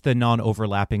into the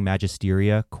non-overlapping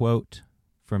magisteria quote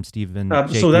from Stephen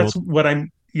Jay so that's Gould? what I'm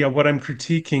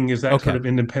critiquing is that sort of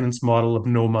independence model of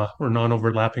NOMA, or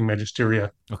non-overlapping magisteria,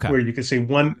 where you could say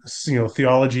one,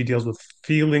 theology deals with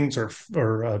feelings or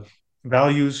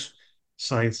values,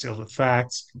 science deals with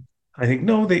facts. I think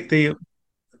no, they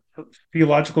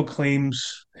theological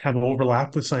claims have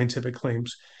overlap with scientific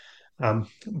claims,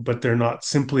 but they're not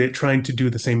simply trying to do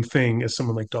the same thing as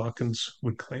someone like Dawkins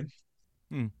would claim.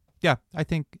 Yeah, I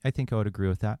think I would agree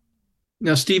with that.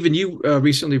 Now, Stephen, you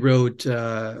recently wrote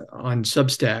on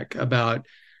Substack about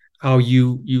how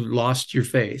you lost your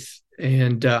faith,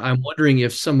 and I'm wondering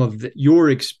if some of your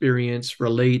experience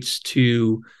relates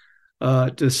to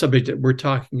the subject that we're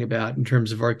talking about in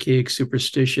terms of archaic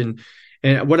superstition.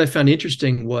 And what I found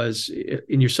interesting was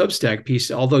in your Substack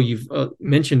piece, although you've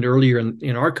mentioned earlier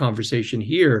in our conversation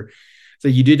here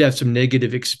that you did have some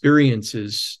negative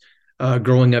experiences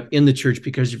growing up in the church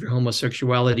because of your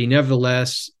homosexuality.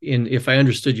 Nevertheless, if I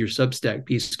understood your Substack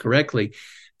piece correctly,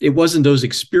 it wasn't those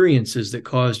experiences that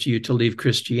caused you to leave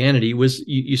Christianity. It was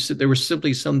you said there were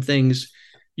simply some things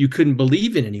you couldn't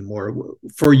believe in anymore.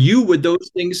 For you, would those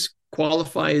things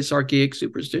qualify as archaic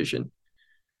superstition?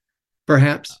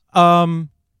 Perhaps. It's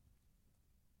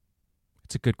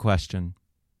a good question.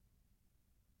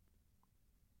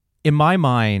 In my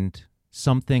mind,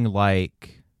 something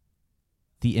like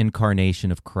the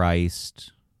incarnation of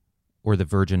Christ or the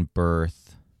virgin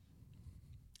birth,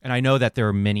 and I know that there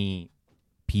are many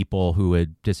people who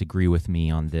would disagree with me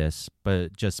on this,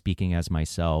 but just speaking as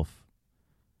myself,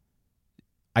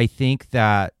 I think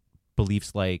that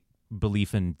belief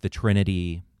in the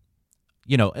Trinity,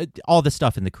 all the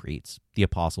stuff in the creeds, the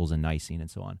apostles and Nicene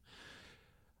and so on.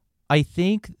 I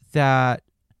think that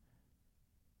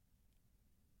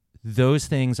those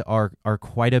things are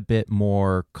quite a bit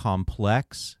more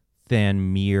complex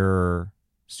than mere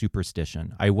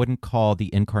superstition. I wouldn't call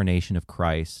the incarnation of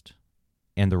Christ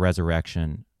and the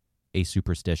resurrection a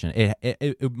superstition.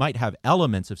 It might have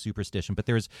elements of superstition, but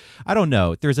there's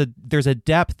a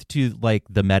depth to like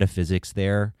the metaphysics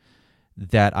there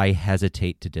that I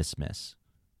hesitate to dismiss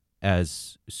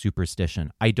as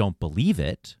superstition. I don't believe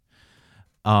it.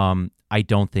 I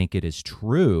don't think it is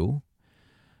true,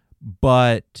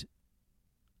 but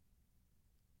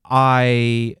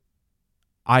I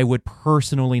would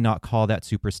personally not call that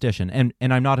superstition, and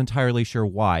I'm not entirely sure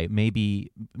why.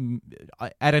 Maybe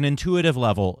at an intuitive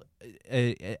level,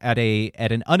 at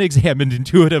an unexamined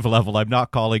intuitive level, I'm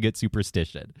not calling it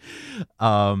superstition,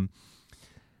 because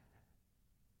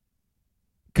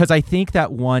I think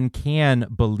that one can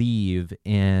believe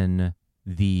in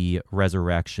the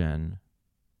resurrection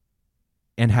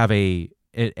and have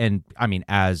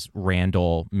as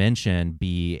Randal mentioned,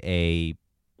 be a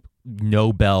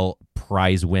Nobel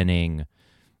Prize winning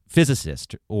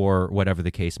physicist or whatever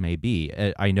the case may be.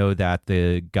 I know that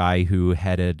the guy who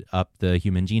headed up the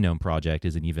Human Genome Project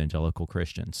is an evangelical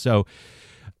Christian. So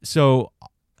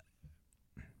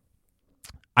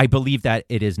I believe that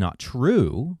it is not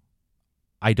true.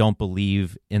 I don't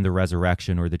believe in the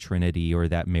resurrection or the Trinity or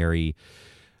that Mary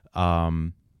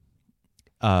or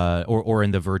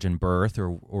in the virgin birth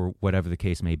or whatever the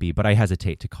case may be, but I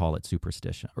hesitate to call it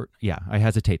superstition. I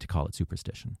hesitate to call it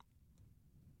superstition.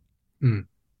 Hmm.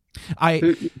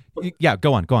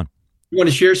 Go on. You want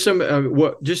to share some?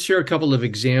 Just share a couple of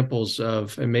examples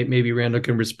of, and maybe Randal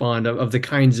can respond of the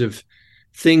kinds of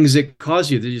things that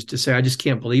cause you to say, I just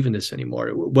can't believe in this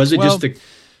anymore. Was it just the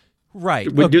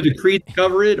right? Did the creed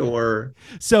cover it, or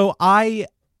so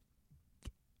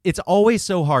it's always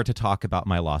so hard to talk about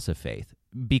my loss of faith,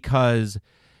 because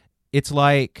it's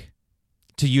like,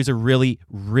 to use a really,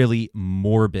 really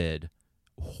morbid,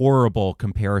 horrible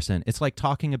comparison, it's like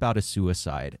talking about a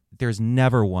suicide. There's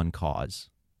never one cause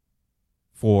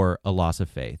for a loss of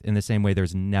faith, in the same way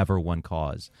there's never one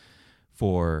cause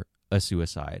for a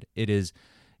suicide.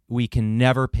 We can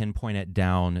never pinpoint it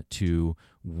down to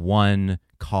one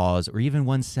cause or even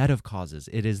one set of causes.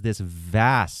 It is this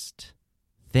vast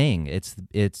thing.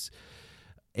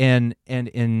 And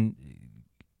in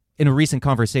a recent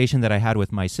conversation that I had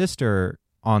with my sister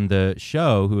on the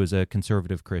show, who is a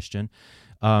conservative Christian,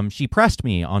 she pressed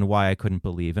me on why I couldn't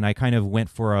believe, and I kind of went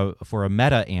for a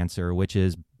meta answer, which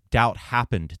is doubt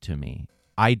happened to me.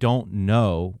 I don't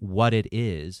know what it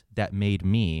is that made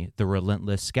me the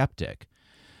relentless skeptic,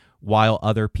 while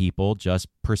other people just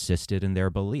persisted in their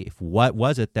belief. What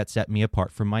was it that set me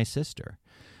apart from my sister?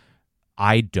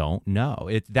 I don't know.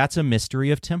 That's a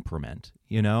mystery of temperament,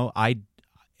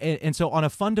 And so on a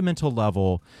fundamental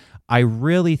level, I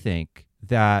really think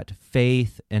that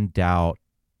faith and doubt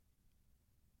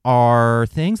are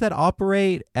things that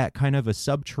operate at kind of a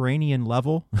subterranean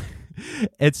level.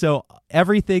 And so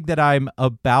everything that I'm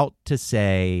about to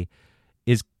say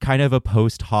is kind of a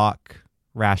post hoc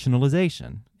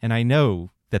rationalization. And I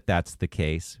know that that's the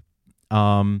case.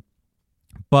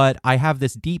 But I have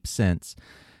this deep sense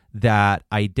that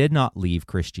I did not leave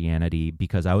Christianity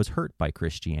because I was hurt by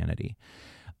Christianity.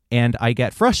 And I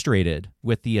get frustrated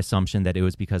with the assumption that it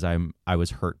was because I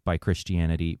was hurt by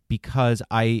Christianity, because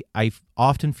I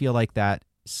often feel like that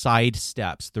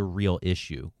sidesteps the real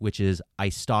issue, which is I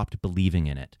stopped believing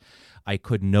in it. I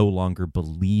could no longer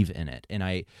believe in it. And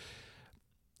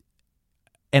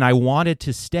I wanted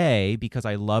to stay because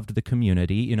I loved the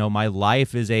community. My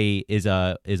life is a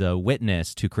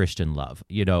witness to Christian love.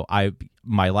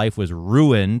 My life was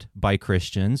ruined by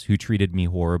Christians who treated me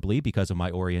horribly because of my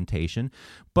orientation,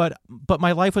 but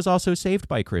my life was also saved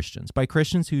by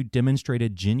Christians who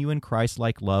demonstrated genuine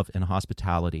Christ-like love and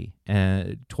hospitality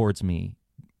towards me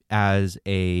as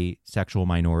a sexual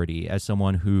minority, as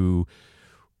someone who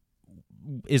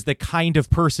is the kind of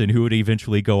person who would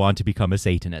eventually go on to become a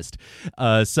Satanist,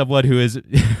 someone who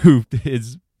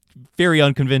is very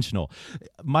unconventional.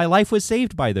 My life was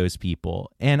saved by those people,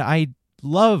 and I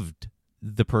loved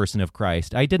the person of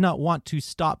Christ. I did not want to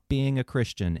stop being a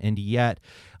Christian, and yet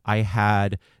I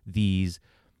had this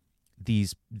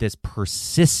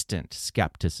persistent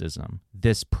skepticism,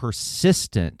 this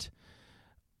persistent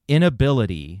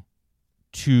inability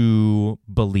to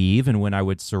believe, and when I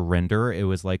would surrender, it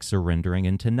was like surrendering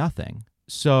into nothing.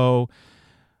 So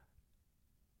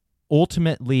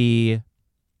ultimately,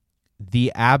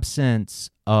 the absence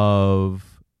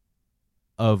of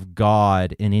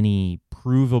God in any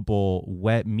provable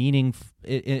way,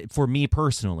 for me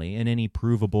personally, in any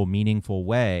provable, meaningful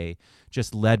way,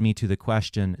 just led me to the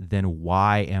question, then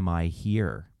why am I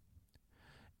here?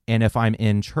 And if I'm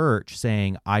in church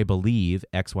saying, I believe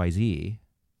XYZ,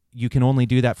 you can only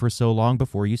do that for so long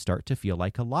before you start to feel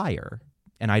like a liar.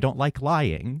 And I don't like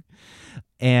lying.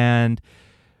 And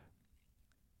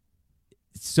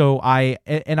so I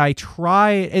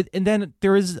try, and then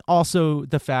there is also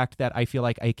the fact that I feel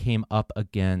like I came up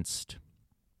against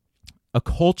a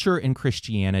culture in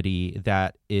Christianity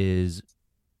that is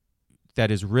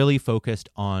really focused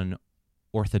on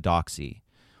orthodoxy,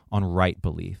 on right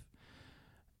belief.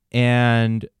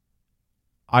 And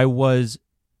I was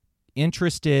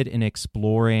interested in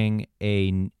exploring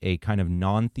a kind of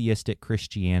non-theistic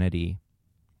Christianity,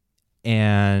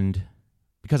 and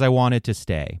because I wanted to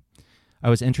stay. I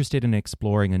was interested in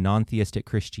exploring a non-theistic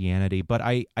Christianity, but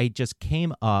I just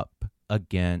came up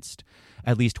against,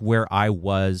 at least where I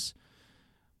was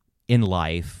in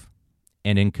life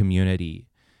and in community,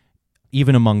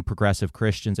 even among progressive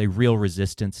Christians, a real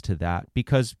resistance to that,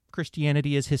 because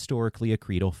Christianity is historically a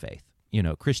creedal faith.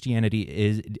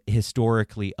 Christianity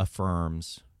historically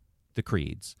affirms the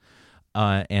creeds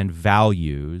and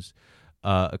values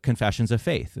confessions of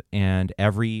faith, and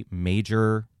every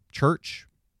major church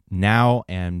now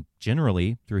and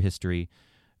generally through history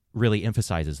really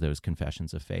emphasizes those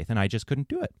confessions of faith, and I just couldn't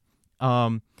do it.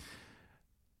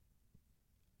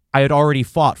 I had already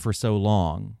fought for so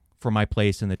long for my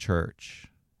place in the church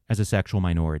as a sexual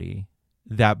minority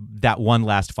that one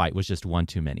last fight was just one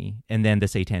too many. And then the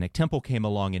Satanic Temple came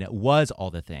along, and it was all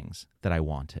the things that I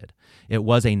wanted. It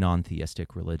was a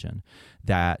non-theistic religion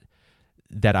that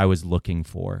I was looking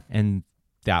for, and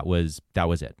that was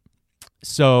it.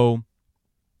 So,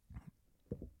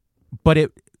 but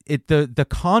the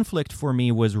conflict for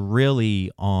me was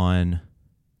really on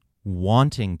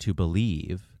wanting to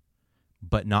believe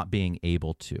but not being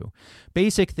able to.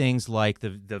 Basic things like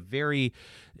the very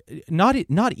not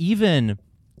even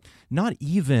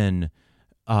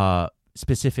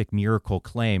specific miracle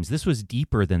claims. This was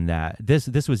deeper than that.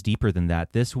 This was deeper than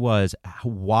that. This was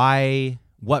why.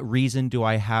 What reason do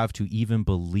I have to even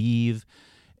believe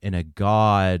in a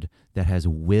God that has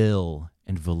will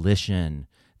and volition,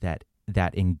 that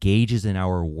engages in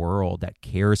our world, that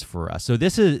cares for us? So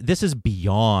this is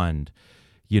beyond,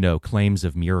 claims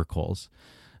of miracles.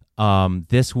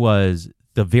 This was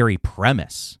the very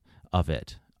premise of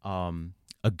it. A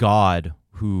God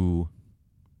who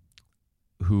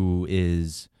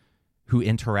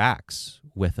interacts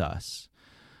with us.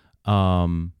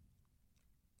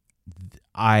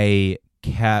 I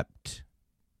kept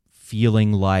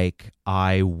feeling like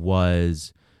I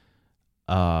was.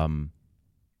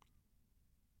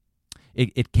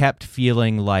 It kept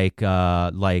feeling like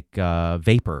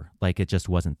vapor, like it just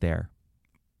wasn't there.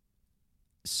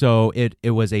 So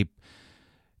it was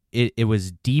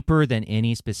deeper than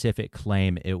any specific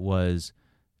claim. It was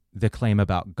the claim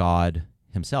about God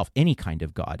himself, any kind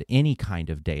of God, any kind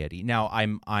of deity. Now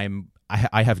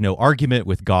I have no argument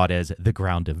with God as the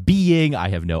ground of being. I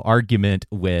have no argument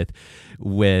with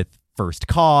first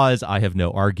cause. I have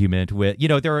no argument with,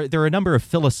 there are a number of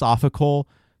philosophical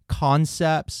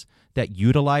concepts that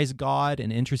utilize God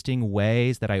in interesting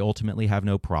ways that I ultimately have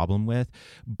no problem with.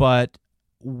 But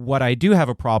what I do have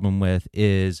a problem with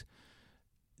is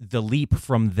the leap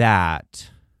from that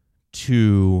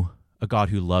to a God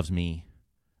who loves me,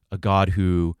 a God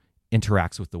who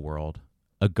interacts with the world,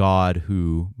 a God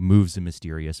who moves in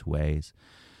mysterious ways.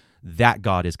 That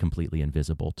God is completely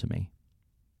invisible to me.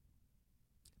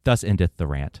 Thus endeth the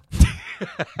rant.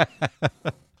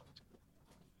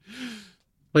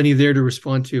 Plenty there to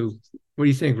respond to. What do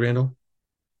you think, Randal?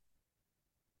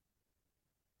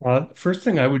 First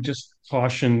thing I would just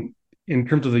caution in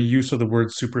terms of the use of the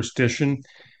word superstition.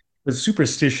 The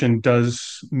superstition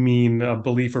does mean a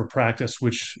belief or practice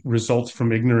which results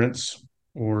from ignorance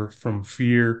or from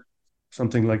fear,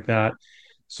 something like that.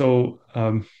 So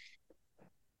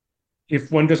if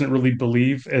one doesn't really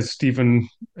believe, as Stephen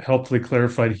helpfully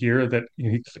clarified here, that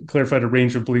he clarified a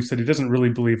range of beliefs that he doesn't really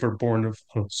believe are born of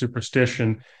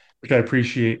superstition, which I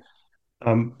appreciate.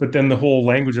 But then the whole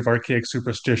language of archaic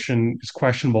superstition is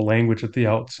questionable language at the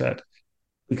outset.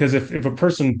 Because if a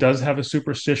person does have a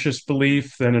superstitious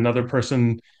belief, then another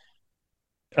person,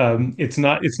 it's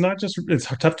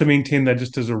tough to maintain that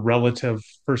just as a relative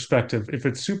perspective. If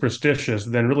it's superstitious,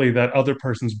 then really that other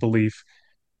person's belief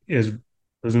is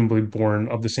presumably born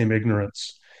of the same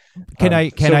ignorance. Can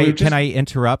I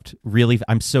interrupt? Really,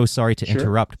 I'm so sorry to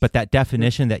interrupt, but that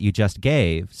definition that you just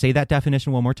gave, say that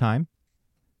definition one more time.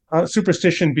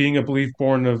 Superstition being a belief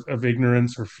born of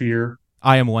ignorance or fear.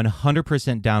 I am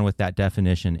 100% down with that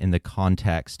definition in the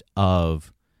context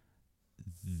of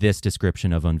this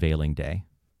description of Unveiling Day.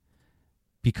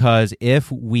 Because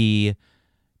if we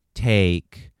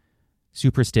take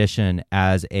superstition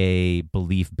as a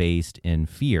belief based in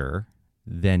fear,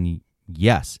 then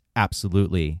yes,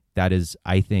 absolutely. That is,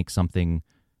 I think, something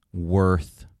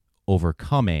worth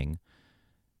overcoming.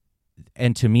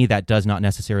 And to me, that does not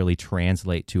necessarily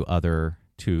translate to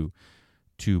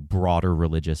broader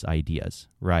religious ideas,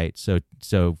 right?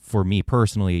 So for me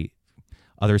personally,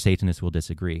 other Satanists will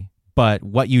disagree. But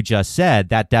what you just said,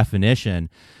 that definition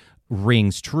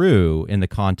rings true in the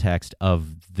context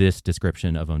of this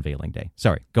description of Unveiling Day.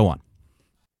 Sorry, go on.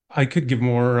 I could give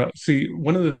more. See,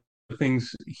 one of the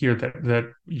things here that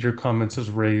your comments has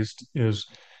raised is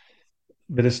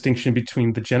the distinction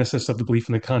between the genesis of the belief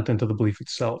and the content of the belief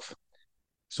itself.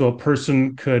 So a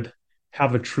person could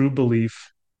have a true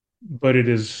belief, but it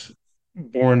is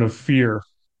born of fear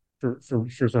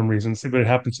for some reason, but it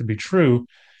happens to be true.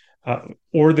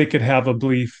 Or they could have a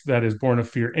belief that is born of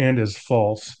fear and is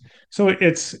false. So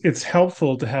it's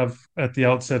helpful to have at the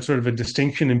outset sort of a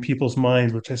distinction in people's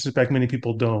minds, which I suspect many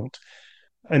people don't.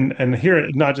 And here,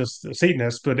 not just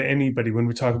Satanists, but anybody, when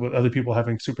we talk about other people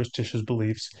having superstitious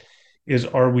beliefs,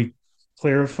 are we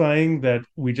clarifying that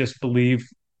we just believe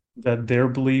that their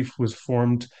belief was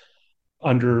formed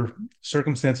under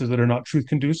circumstances that are not truth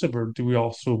conducive, or do we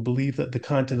also believe that the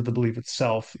content of the belief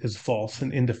itself is false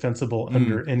and indefensible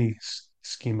under any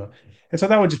schema? And so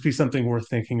that would just be something worth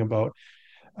thinking about.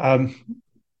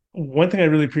 One thing I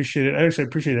really appreciated, I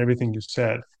appreciate everything you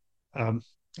said. I'm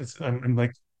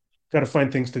like, got to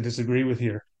find things to disagree with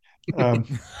here.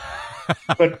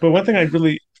 But one thing I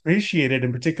really appreciated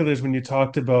in particular is when you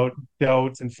talked about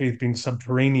doubt and faith being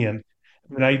subterranean.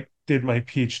 I mean, I did my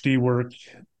PhD work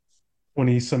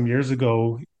 20 some years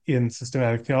ago in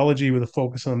systematic theology with a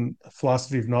focus on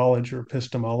philosophy of knowledge or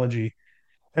epistemology.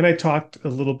 And I talked a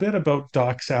little bit about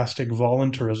doxastic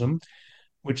voluntarism,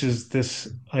 which is this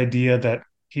idea that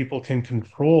people can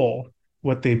control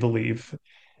what they believe.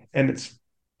 And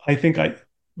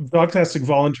doxastic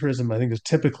voluntarism, I think, is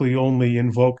typically only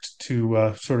invoked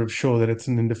to sort of show that it's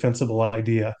an indefensible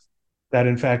idea, that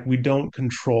in fact we don't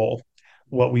control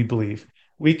what we believe.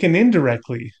 We can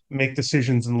indirectly make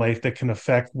decisions in life that can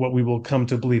affect what we will come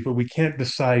to believe, but we can't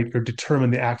decide or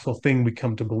determine the actual thing we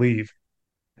come to believe.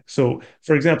 So,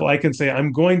 for example, I can say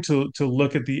I'm going to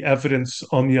look at the evidence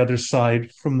on the other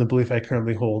side from the belief I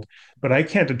currently hold, but I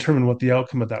can't determine what the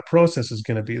outcome of that process is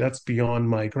going to be. That's beyond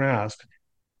my grasp.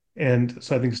 And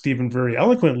so I think Stephen very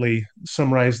eloquently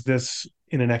summarized this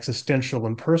in an existential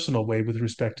and personal way with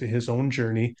respect to his own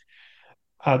journey.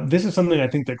 This is something I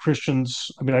think that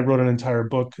Christians, I mean, I wrote an entire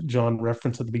book, John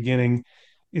referenced at the beginning,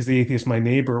 Is the Atheist My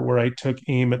Neighbor, where I took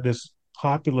aim at this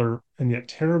popular and yet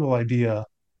terrible idea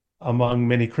among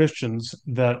many Christians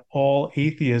that all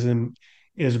atheism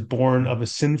is born of a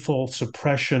sinful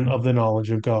suppression of the knowledge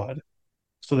of God.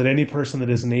 So that any person that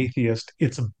is an atheist,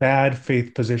 it's a bad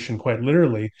faith position, quite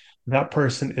literally. That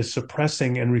person is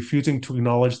suppressing and refusing to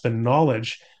acknowledge the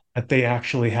knowledge that they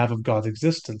actually have of God's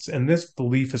existence. And this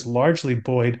belief is largely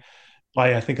buoyed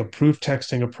by, I think, a proof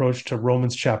texting approach to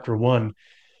Romans chapter 1.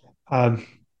 And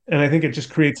I think it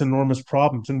just creates enormous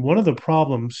problems. And one of the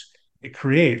problems it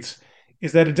creates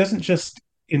is that it doesn't just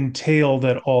entail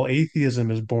that all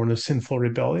atheism is born of sinful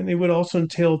rebellion. It would also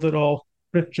entail that all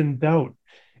Christian doubt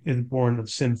is born of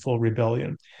sinful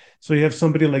rebellion. So you have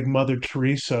somebody like Mother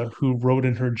Teresa, who wrote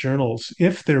in her journals,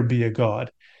 if there be a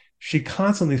God. She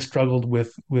constantly struggled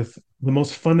with the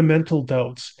most fundamental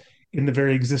doubts in the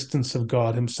very existence of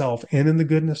God himself and in the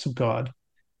goodness of God.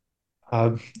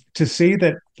 To say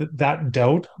that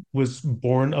doubt was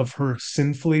born of her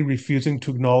sinfully refusing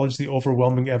to acknowledge the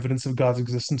overwhelming evidence of God's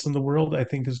existence in the world, I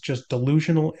think is just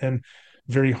delusional and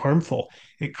very harmful.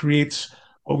 It creates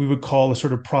what we would call a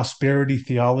sort of prosperity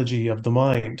theology of the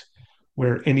mind,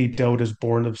 where any doubt is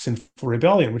born of sinful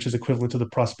rebellion, which is equivalent to the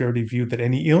prosperity view that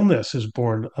any illness is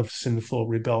born of sinful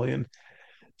rebellion.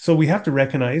 So we have to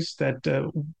recognize that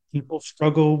people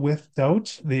struggle with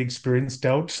doubt. They experience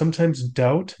doubt. Sometimes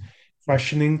doubt,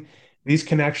 questioning, these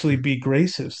can actually be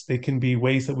graces. They can be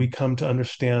ways that we come to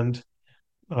understand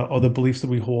all the beliefs that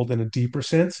we hold in a deeper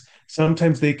sense.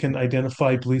 Sometimes they can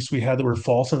identify beliefs we had that were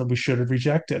false and that we should have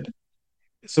rejected.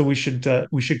 So we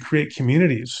should create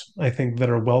communities, I think, that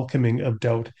are welcoming of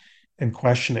doubt and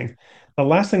questioning. The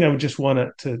last thing I would just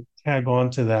want to tag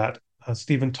on to that,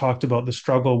 Stephen talked about the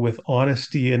struggle with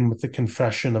honesty and with the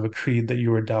confession of a creed that you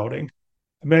were doubting.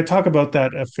 I mean, I talk about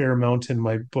that a fair amount in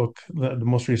my book, the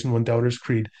most recent one, Doubter's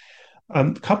Creed.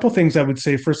 A couple things I would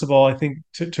say. First of all, I think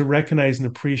to recognize and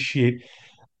appreciate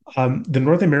The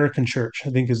North American church, I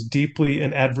think, is deeply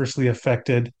and adversely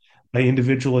affected by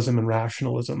individualism and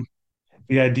rationalism.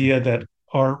 The idea that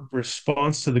our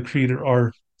response to the creed,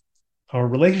 or our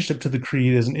relationship to the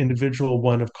creed, is an individual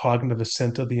one of cognitive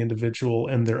assent of the individual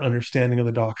and their understanding of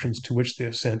the doctrines to which they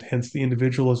assent, hence the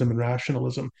individualism and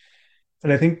rationalism.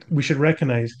 And I think we should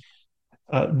recognize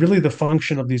really the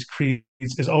function of these creeds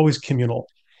is always communal.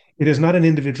 It is not an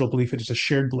individual belief, it is a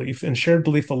shared belief. And shared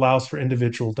belief allows for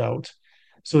individual doubt.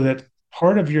 So that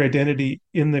part of your identity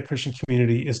in the Christian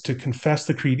community is to confess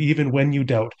the creed even when you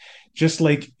doubt. Just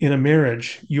like in a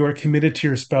marriage, you are committed to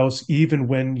your spouse even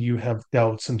when you have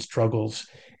doubts and struggles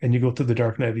and you go through the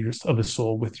dark night of the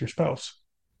soul with your spouse.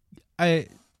 I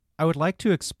would like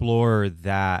to explore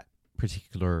that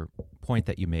particular point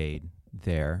that you made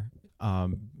there,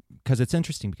 because it's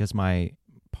interesting, because my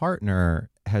partner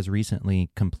has recently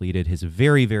completed his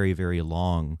very, very, very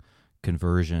long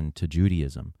conversion to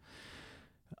Judaism.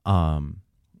 And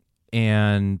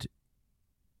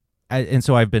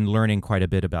so I've been learning quite a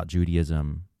bit about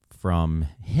Judaism from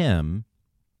him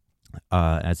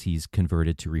as he's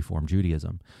converted to Reformed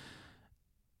Judaism.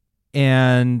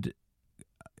 And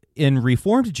in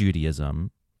Reformed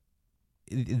Judaism,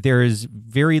 there is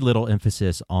very little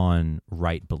emphasis on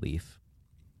right belief.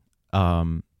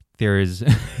 There is,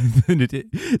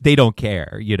 they don't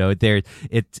care,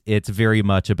 it's very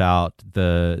much about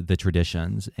the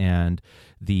traditions and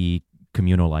the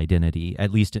communal identity,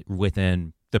 at least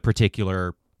within the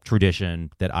particular tradition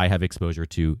that I have exposure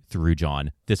to through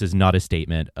John. This is not a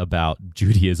statement about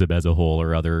Judaism as a whole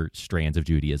or other strands of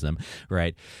Judaism,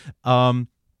 right? And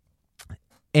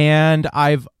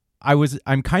I'm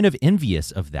kind of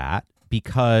envious of that,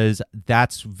 because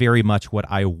that's very much what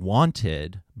I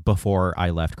wanted before I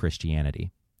left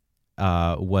Christianity.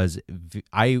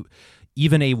 Even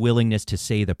a willingness to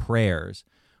say the prayers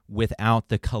without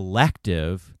the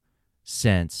collective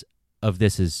sense of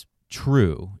this is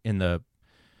true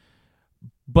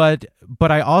but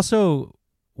I also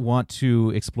want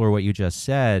to explore what you just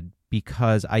said,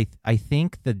 because I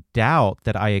think the doubt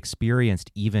that I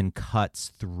experienced even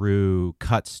cuts to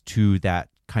that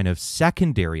kind of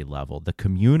secondary level, the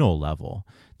communal level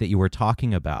that you were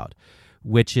talking about,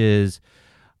 which is,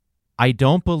 I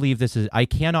don't believe I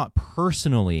cannot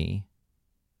personally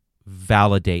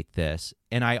validate this,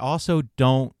 and I also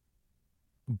don't,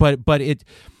 but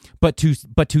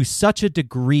to such a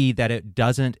degree that it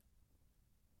doesn't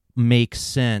make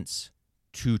sense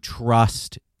to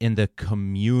trust in the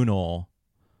communal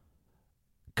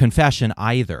confession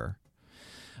either.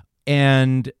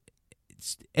 And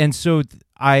so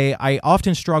I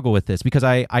often struggle with this, because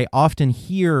I often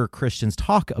hear Christians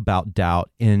talk about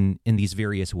doubt in these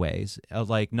various ways.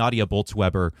 Like Nadia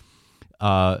Bolz-Weber,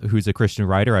 who's a Christian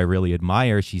writer I really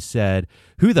admire, she said,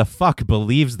 "Who the fuck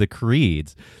believes the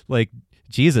creeds? Like,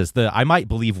 Jesus, I might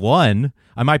believe one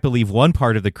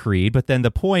part of the creed, but then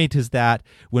the point is that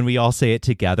when we all say it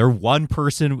together, one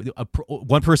person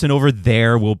over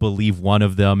there will believe one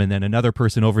of them, and then another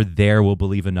person over there will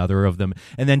believe another of them,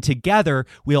 and then together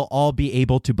we'll all be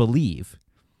able to believe."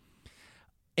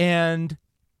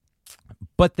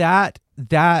 But that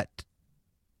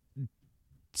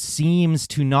seems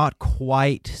to not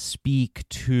quite speak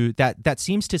to that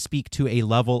seems to speak to a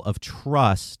level of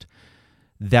trust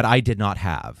that I did not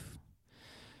have,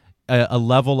 a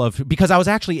level of, because I was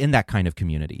actually in that kind of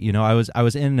community. I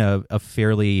was in a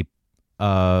fairly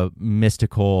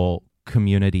mystical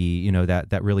community,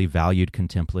 that really valued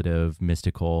contemplative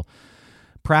mystical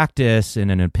practice in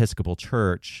an Episcopal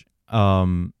church.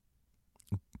 Even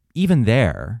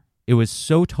there, it was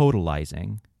so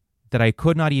totalizing that I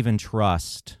could not even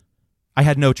trust. I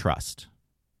had no trust.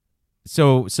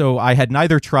 So I had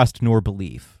neither trust nor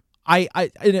belief.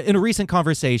 In a recent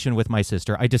conversation with my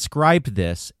sister, I described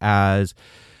this as,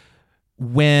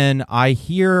 when I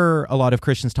hear a lot of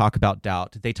Christians talk about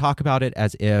doubt, they talk about it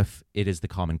as if it is the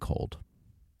common cold.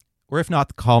 Or if not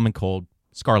the common cold,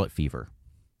 scarlet fever.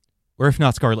 Or if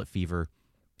not scarlet fever,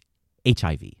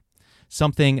 HIV.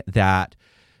 Something that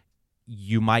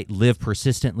you might live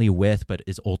persistently with, but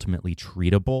is ultimately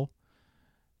treatable.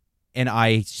 And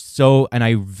I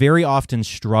very often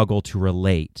struggle to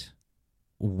relate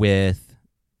with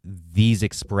these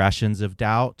expressions of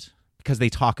doubt, because they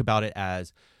talk about it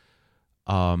as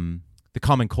the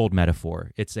common cold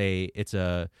metaphor. It's a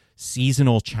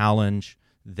seasonal challenge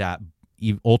that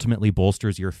ultimately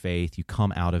bolsters your faith. You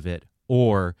come out of it,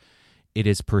 or it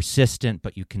is persistent,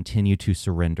 but you continue to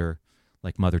surrender,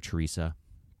 like Mother Teresa.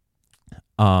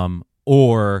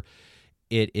 Or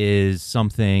it is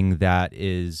something that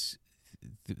is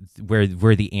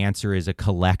where the answer is a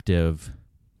collective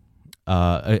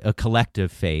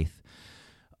faith,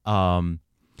 Um,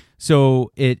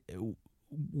 so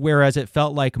whereas it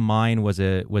felt like mine was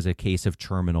a case of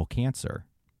terminal cancer.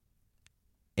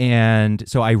 And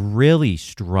so I really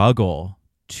struggle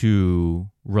to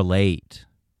relate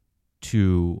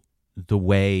to the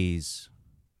ways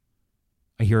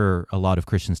I hear a lot of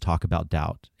Christians talk about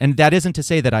doubt. And that isn't to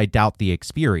say that I doubt the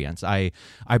experience. I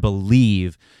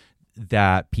believe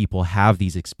that people have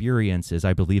these experiences.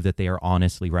 I believe that they are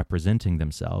honestly representing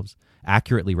themselves,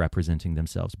 accurately representing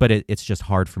themselves, but it's just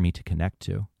hard for me to connect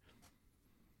to.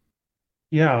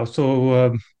 Yeah,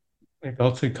 so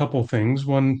I'll say a couple things.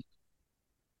 One,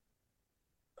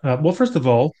 well, first of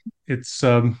all, it's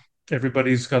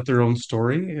everybody's got their own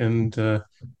story, and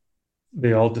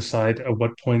they all decide at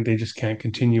what point they just can't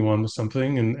continue on with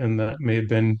something, and that may have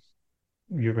been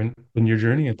in your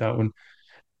journey at that one.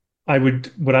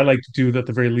 What I like to do at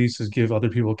the very least is give other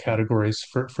people categories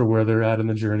for where they're at in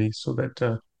the journey, so that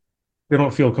they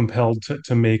don't feel compelled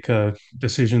to make a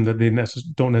decision that they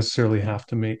don't necessarily have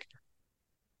to make.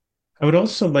 I would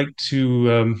also like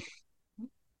to,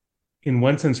 in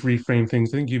one sense, reframe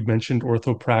things. I think you've mentioned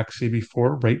orthopraxy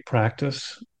before, right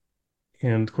practice.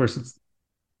 And of course, it's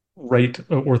right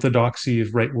orthodoxy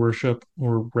is right worship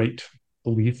or right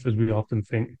belief, as we often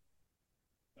think.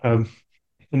 Um,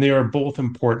 and they are both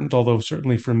important, although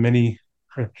certainly for many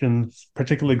Christians,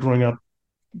 particularly growing up,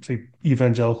 say,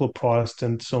 evangelical,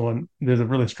 Protestant, so on, there's a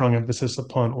really strong emphasis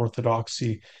upon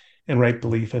orthodoxy and right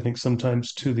belief, I think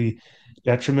sometimes to the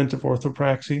detriment of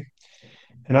orthopraxy.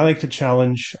 And I like to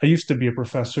challenge, I used to be a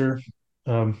professor.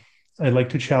 Um, I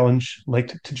liked to challenge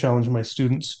my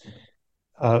students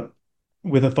uh,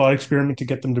 with a thought experiment to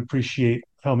get them to appreciate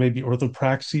how maybe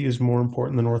orthopraxy is more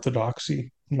important than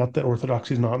orthodoxy. Not that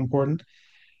orthodoxy is not important,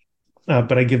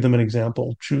 but I give them an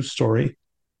example, true story.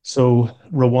 So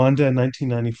Rwanda in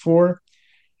 1994,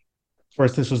 of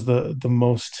course, this was the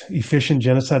most efficient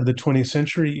genocide of the 20th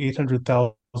century,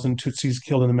 800,000 Tutsis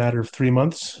killed in a matter of 3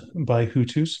 months by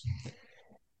Hutus.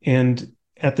 And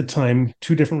at the time,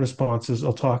 two different responses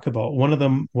I'll talk about. One of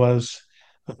them was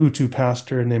a Hutu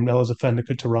pastor named Elizafenda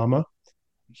Kutarama.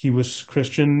 He was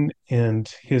Christian, and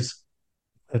his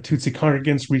Tutsi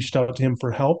congregants reached out to him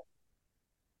for help.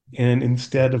 And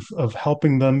instead of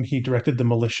helping them, he directed the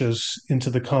militias into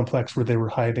the complex where they were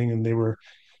hiding, and they were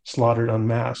slaughtered en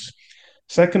masse.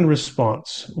 Second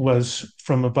response was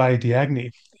from Abai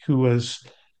Diagne, who was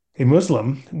a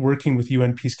Muslim working with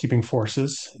UN peacekeeping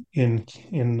forces in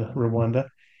Rwanda.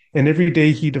 And every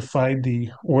day he defied the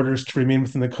orders to remain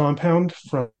within the compound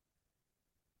from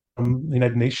the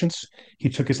United Nations. He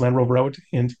took his Land Rover out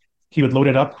and he would load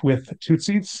it up with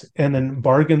Tutsis and then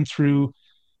bargain through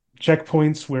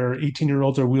checkpoints where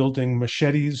 18-year-olds are wielding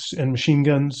machetes and machine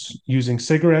guns, using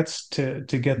cigarettes to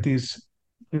get these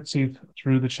Tutsi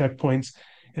through the checkpoints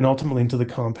and ultimately into the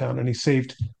compound. And he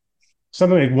saved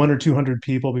something like 100 or 200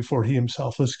 people before he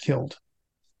himself was killed.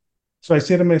 So I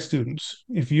say to my students,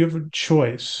 if you have a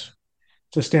choice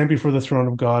to stand before the throne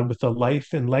of God with the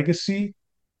life and legacy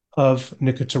of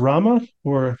Nikutarama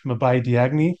or Mabai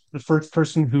Diagne, the first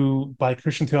person who, by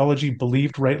Christian theology,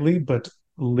 believed rightly but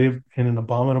lived in an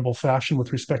abominable fashion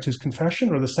with respect to his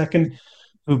confession, or the second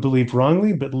who believed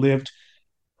wrongly but lived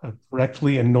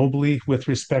correctly and nobly with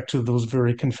respect to those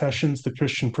very confessions the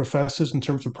Christian professes in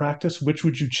terms of practice, which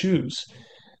would you choose?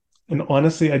 And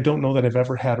honestly, I don't know that I've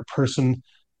ever had a person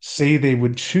say they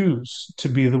would choose to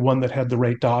be the one that had the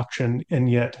right doctrine and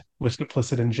yet was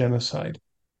complicit in genocide.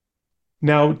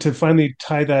 Now, to finally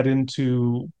tie that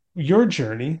into your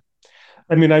journey,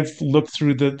 I mean, I've looked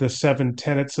through the seven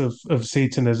tenets of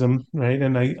Satanism, right?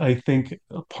 And I think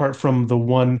apart from the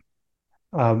one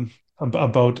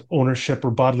about ownership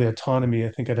or bodily autonomy,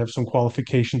 I think I'd have some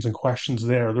qualifications and questions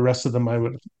there. The rest of them I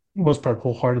would, most part,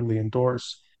 wholeheartedly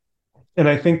endorse. And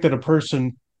I think that a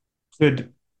person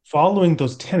could, following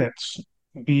those tenets,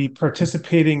 be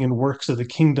participating in works of the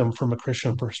kingdom from a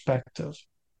Christian perspective.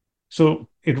 So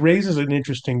it raises an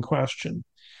interesting question.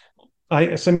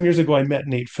 Some years ago I met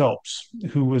Nate Phelps,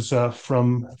 who was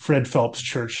from Fred Phelps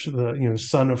Church, the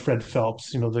son of Fred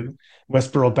Phelps, the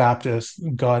Westboro Baptist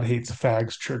God hates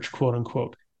fags church, quote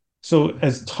unquote. So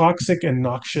as toxic and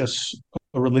noxious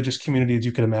a religious community as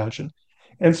you can imagine.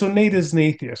 And so Nate is an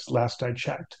atheist, last I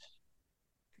checked.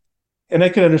 And I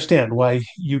could understand why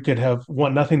you could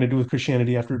want nothing to do with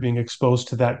Christianity after being exposed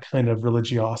to that kind of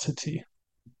religiosity.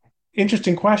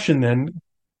 Interesting question then.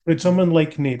 Could someone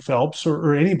like Nate Phelps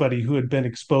or anybody who had been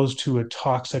exposed to a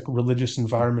toxic religious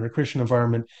environment or Christian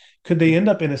environment, could they end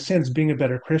up, in a sense, being a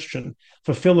better Christian,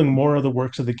 fulfilling more of the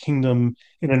works of the kingdom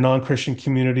in a non-Christian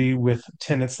community with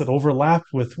tenets that overlap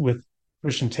with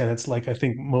Christian tenets, like I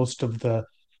think most of the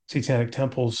Satanic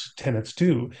Temple's tenets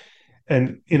do?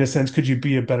 And in a sense, could you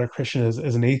be a better Christian as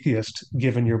an atheist,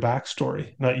 given your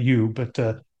backstory? Not you, but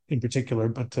in particular,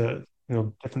 but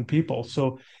different people.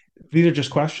 So these are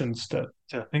just questions to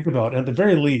think about. And at the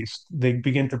very least, they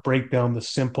begin to break down the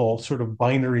simple sort of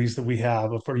binaries that we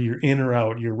have of, are you in or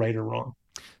out, you're right or wrong.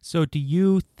 So do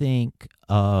you think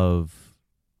of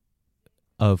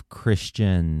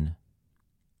Christian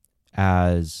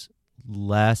as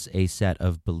less a set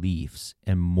of beliefs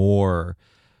and more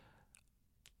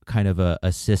kind of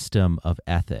a system of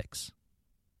ethics,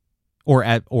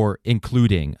 or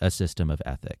including a system of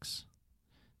ethics?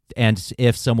 And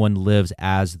if someone lives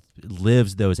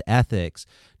those ethics,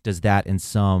 does that in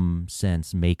some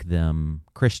sense make them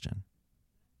Christian?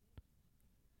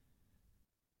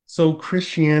 So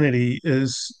Christianity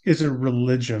is a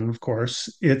religion, of course.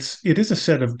 It is a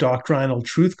set of doctrinal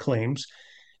truth claims.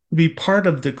 To be part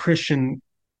of the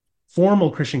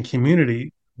formal Christian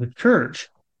community, the church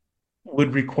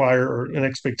would require an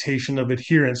expectation of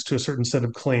adherence to a certain set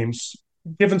of claims,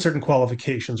 given certain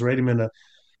qualifications, right? I mean,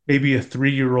 maybe a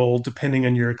 3-year-old, depending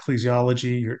on your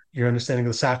ecclesiology, your understanding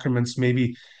of the sacraments,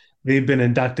 maybe they've been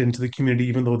inducted into the community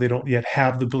even though they don't yet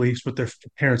have the beliefs, but their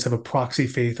parents have a proxy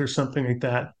faith or something like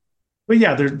that. But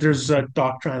yeah, there's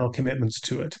doctrinal commitments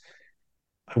to it.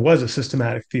 I was a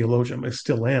systematic theologian. I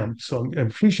still am. So I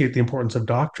appreciate the importance of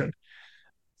doctrine.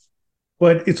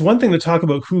 But it's one thing to talk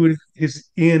about who is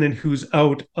in and who's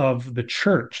out of the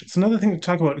church. It's another thing to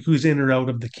talk about who's in or out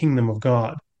of the kingdom of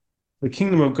God. The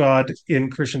kingdom of God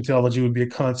in Christian theology would be a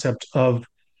concept of,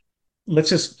 let's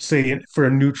just say, for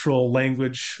a neutral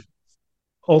language,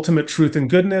 ultimate truth and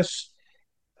goodness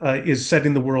is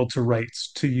setting the world to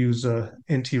rights, to use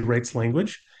N.T. Wright's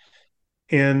language.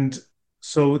 And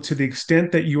so, to the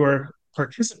extent that you are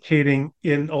participating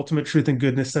in ultimate truth and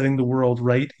goodness, setting the world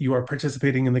right, you are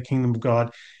participating in the kingdom of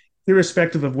God,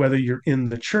 irrespective of whether you're in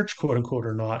the church, quote unquote,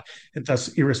 or not, and thus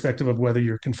irrespective of whether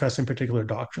you're confessing particular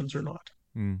doctrines or not.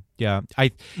 Yeah,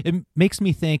 it makes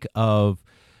me think of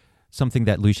something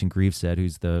that Lucian Greaves said,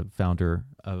 who's the founder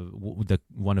of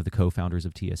one of the co-founders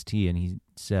of TST, and he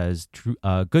says,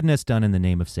 "Goodness done in the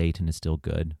name of Satan is still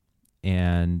good,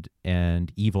 and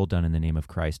evil done in the name of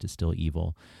Christ is still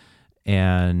evil."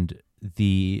 And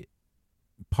the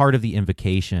part of the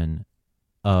invocation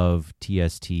of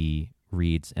TST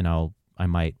reads, and I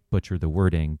might butcher the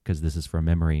wording because this is from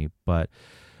memory, but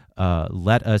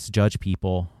let us judge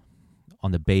people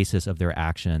on the basis of their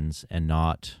actions and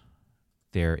not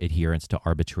their adherence to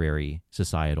arbitrary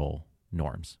societal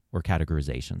norms or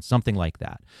categorizations, something like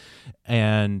that.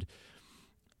 And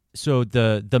so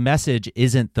the message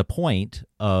isn't the point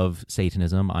of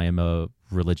Satanism. I am a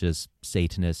religious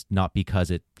Satanist, not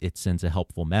because it sends a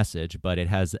helpful message, but it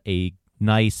has a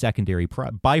nice secondary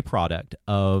byproduct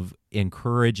of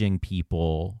encouraging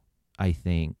people, I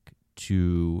think,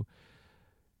 to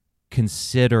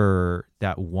consider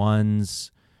that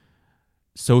one's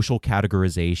social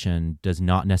categorization does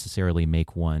not necessarily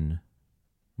make one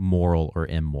moral or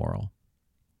immoral.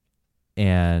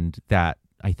 And that,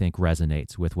 I think,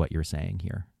 resonates with what you're saying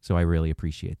here. So I really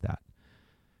appreciate that.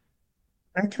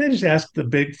 And can I just ask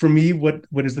for me, what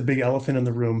is the big elephant in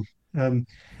the room? And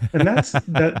that's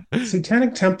that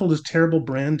Satanic Temple is terrible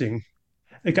branding.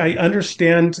 Like, I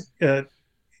understand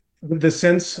the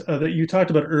sense that you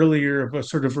talked about earlier of a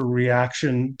sort of a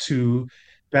reaction to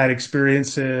bad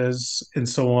experiences and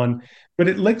so on. But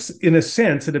it looks, in a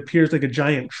sense, it appears like a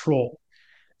giant troll.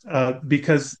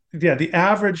 Because yeah, the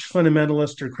average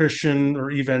fundamentalist or Christian or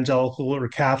evangelical or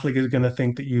Catholic is going to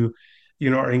think that you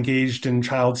are engaged in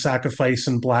child sacrifice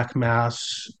and black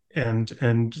mass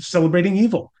and celebrating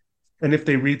evil. And if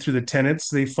they read through the tenets,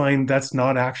 they find that's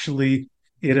not actually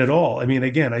it at all. I mean,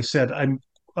 again, I said I'm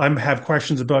have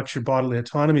questions about your bodily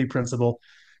autonomy principle.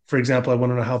 For example, I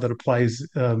want to know how that applies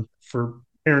for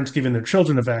parents giving their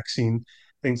children a vaccine,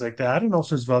 things like that, and all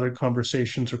sorts of other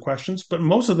conversations or questions. But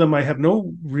most of them I have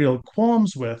no real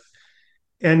qualms with.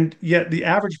 And yet, the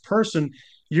average person,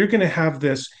 you're going to have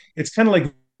this. It's kind of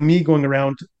like me going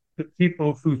around to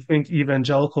people who think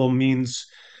evangelical means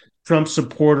Trump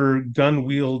supporter, gun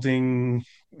wielding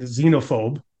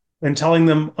xenophobe, and telling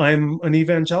them I'm an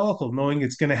evangelical, knowing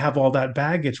it's going to have all that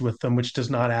baggage with them, which does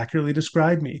not accurately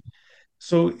describe me.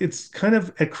 So it's kind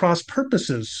of at cross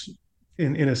purposes,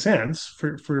 in a sense,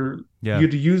 for you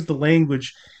to use the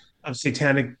language of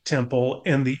Satanic Temple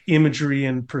and the imagery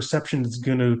and perception it's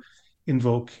going to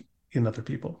invoke in other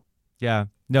people. Yeah.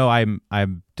 No,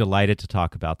 I'm delighted to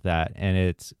talk about that. And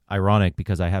it's ironic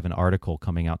because I have an article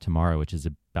coming out tomorrow, which is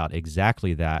about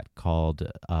exactly that, called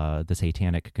The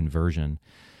Satanic Conversion.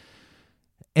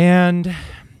 And,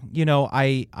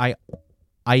 I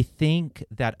I think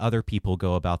that other people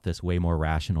go about this way more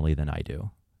rationally than I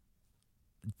do.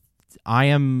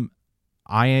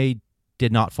 I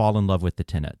did not fall in love with the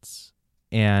tenets,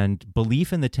 and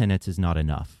belief in the tenets is not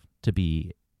enough to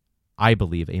be, I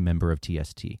believe, a member of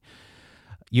TST.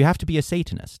 You have to be a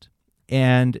Satanist.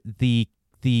 And the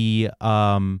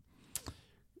kind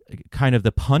of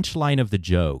the punchline of the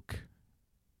joke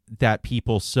that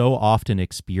people so often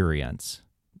experience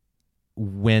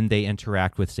when they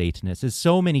interact with Satanists is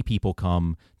so many people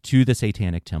come to the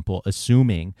Satanic Temple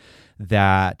assuming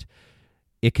that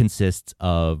it consists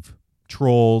of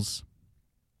trolls,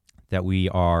 that we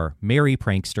are merry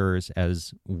pranksters,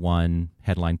 as one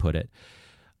headline put it,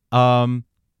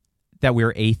 that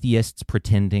we're atheists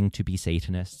pretending to be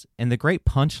Satanists. And the great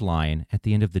punchline at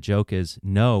the end of the joke is,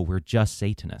 no, we're just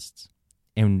Satanists.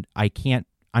 And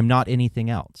I'm not anything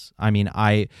else. I mean,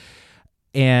 I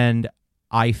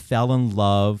fell in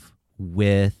love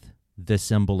with the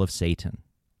symbol of Satan.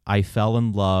 I fell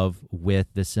in love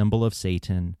with the symbol of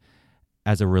Satan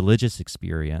as a religious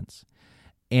experience.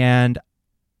 And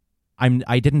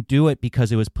I didn't do it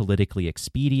because it was politically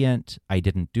expedient. I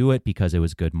didn't do it because it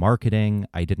was good marketing.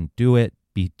 I didn't do it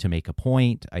to make a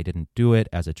point. I didn't do it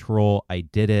as a troll. I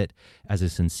did it as a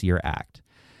sincere act.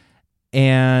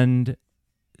 And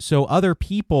so other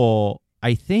people,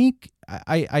 I think,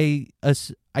 I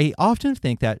often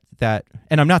think that,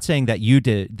 and I'm not saying that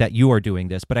you are doing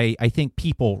this, but I think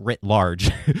people writ large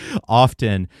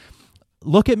often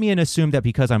look at me and assume that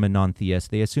because I'm a non-theist,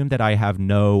 they assume that I have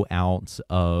no ounce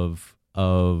of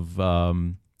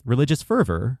religious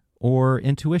fervor or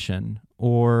intuition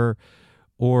or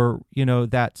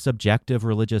that subjective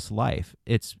religious life.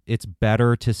 It's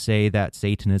better to say that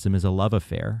Satanism is a love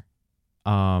affair,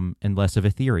 and less of a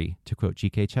theory, to quote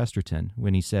G.K. Chesterton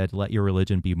when he said, "Let your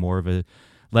religion be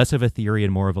less of a theory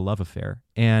and more of a love affair."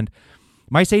 And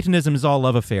my Satanism is all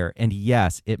love affair, and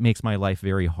yes, it makes my life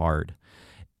very hard.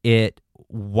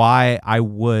 Why I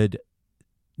would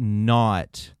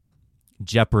not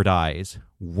jeopardize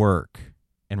work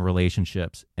and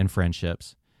relationships and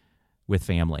friendships with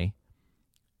family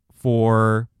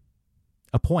for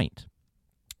a point,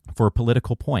 for a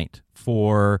political point,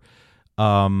 for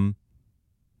bad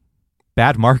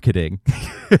marketing.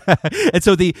 And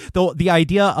so the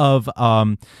idea of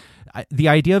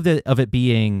it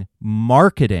being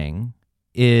marketing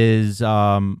is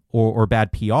or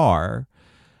bad PR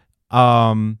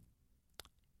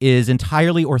is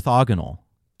entirely orthogonal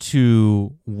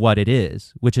to what it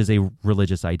is, which is a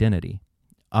religious identity.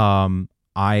 I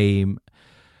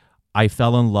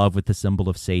fell in love with the symbol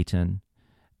of Satan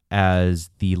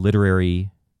as the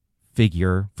literary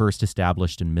figure first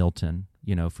established in Milton,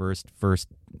 first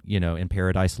in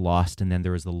Paradise Lost, and then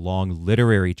there was the long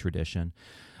literary tradition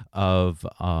of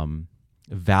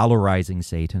valorizing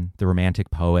Satan, the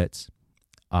Romantic poets,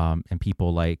 and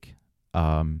people like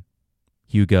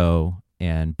Hugo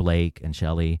and Blake and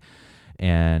Shelley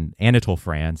and Anatole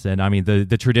France. And I mean,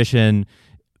 the tradition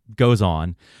goes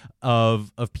on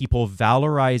of people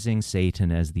valorizing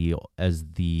Satan as the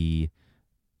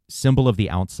symbol of the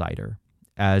outsider,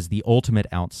 as the ultimate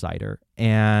outsider.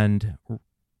 And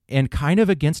kind of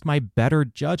against my better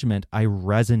judgment, I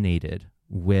resonated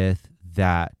with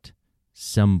that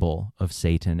symbol of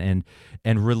Satan.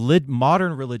 And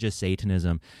modern religious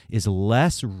Satanism is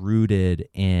less rooted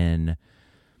in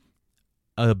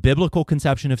a biblical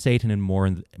conception of Satan and more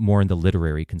in the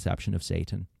literary conception of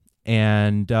Satan.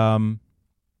 And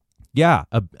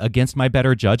against my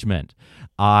better judgment,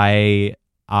 I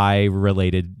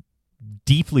related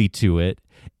deeply to it,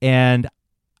 and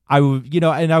I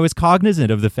was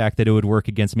cognizant of the fact that it would work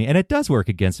against me, and it does work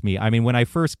against me. I mean, when I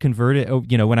first converted,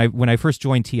 when I first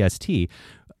joined TST,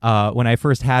 when I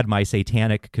first had my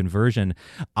satanic conversion,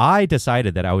 I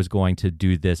decided that I was going to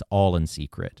do this all in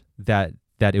secret, that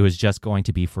it was just going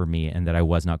to be for me, and that I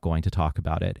was not going to talk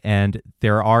about it. And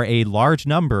there are a large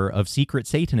number of secret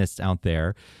Satanists out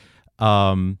there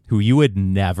who you would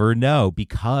never know,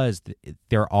 because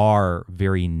there are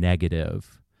very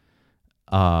negative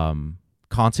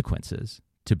consequences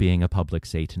to being a public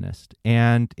Satanist.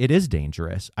 And it is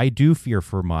dangerous. I do fear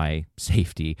for my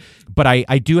safety, but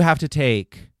I do have to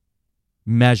take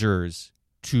measures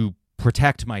to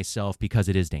protect myself because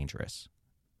it is dangerous.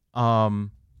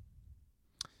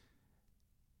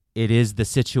 It is the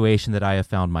situation that I have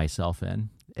found myself in,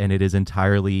 and it is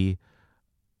entirely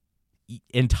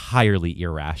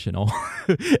irrational.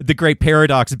 The great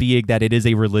paradox being that it is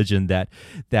a religion that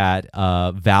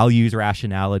values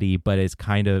rationality, but is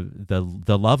kind of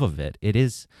the love of it. It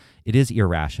is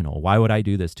irrational. Why would I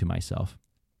do this to myself?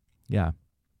 Yeah.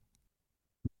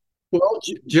 Well,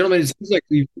 gentlemen, it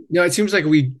seems like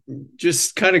we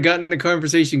just kind of gotten the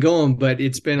conversation going, but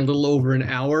it's been a little over an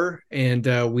hour, and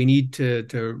we need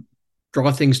to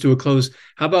draw things to a close.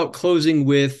 How about closing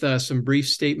with some brief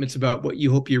statements about what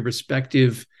you hope your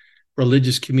respective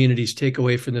religious communities take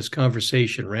away from this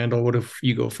conversation? Randall, what if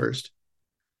you go first?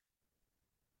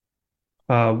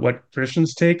 What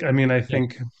Christians take? I mean, I Yeah.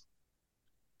 think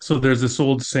so. There's this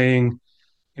old saying,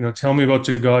 tell me about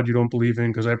your God you don't believe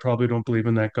in, because I probably don't believe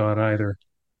in that God either.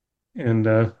 And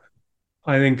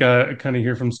I think I kind of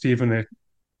hear from Stephen that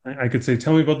I could say,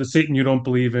 tell me about the Satan you don't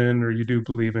believe in or you do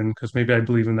believe in, because maybe I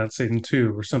believe in that Satan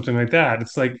too, or something like that.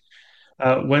 It's like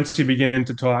once you begin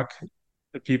to talk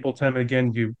to people time and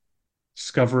again, you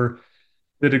discover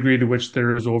the degree to which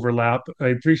there is overlap. I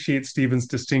appreciate Stephen's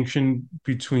distinction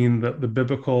between the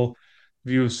biblical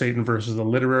view of Satan versus the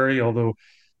literary, although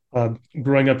uh,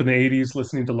 growing up in the 80s,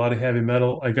 listening to a lot of heavy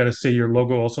metal, I got to say your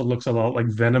logo also looks a lot like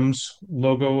Venom's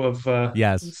logo of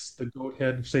Yes. the goat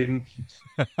head of Satan.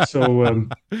 So,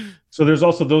 so there's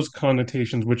also those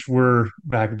connotations, which were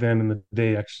back then in the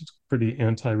day actually pretty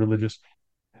anti-religious.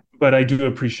 But I do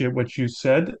appreciate what you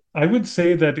said. I would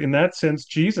say that in that sense,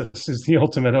 Jesus is the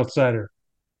ultimate outsider.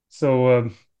 So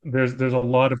there's a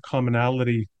lot of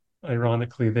commonality,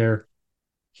 ironically, there.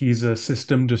 He's a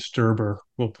system disturber,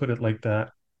 we'll put it like that.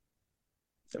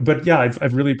 But yeah,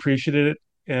 I've really appreciated it,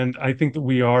 and I think that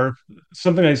we are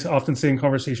something I often say in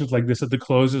conversations like this at the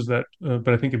close is that, but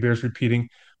I think it bears repeating.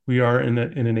 We are in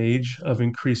an age of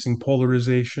increasing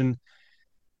polarization,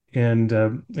 and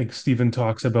like Stephen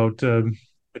talks about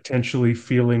potentially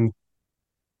feeling,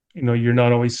 you're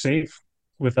not always safe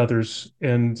with others,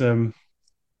 and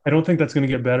I don't think that's going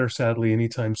to get better, sadly,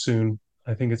 anytime soon.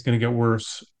 I think it's going to get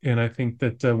worse. And I think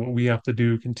that what we have to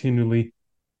do continually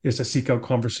is to seek out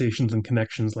conversations and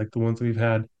connections like the ones we've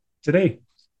had today.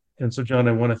 And so, John,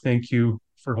 I want to thank you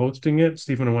for hosting it.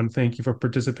 Stephen, I want to thank you for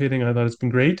participating. I thought it's been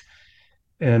great.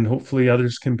 And hopefully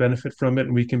others can benefit from it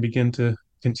and we can begin to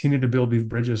continue to build these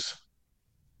bridges.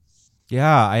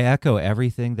 Yeah, I echo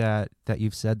everything that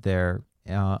you've said there.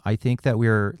 I think that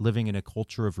we're living in a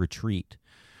culture of retreat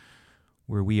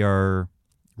where we are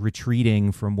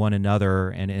retreating from one another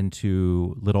and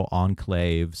into little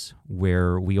enclaves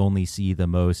where we only see the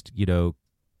most,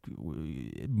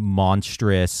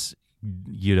 monstrous,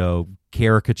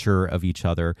 caricature of each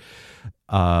other,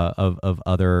 of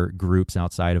other groups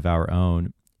outside of our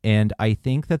own. And I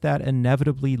think that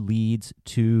inevitably leads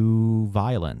to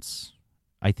violence.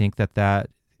 I think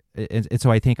and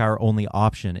so I think our only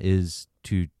option is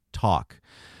to talk.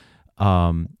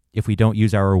 If we don't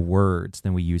use our words,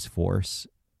 then we use force.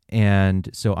 And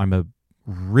so I'm a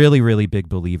really, really big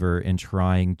believer in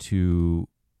trying to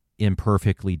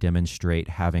imperfectly demonstrate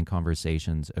having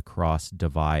conversations across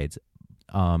divides.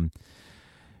 Because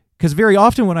very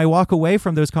often when I walk away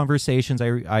from those conversations,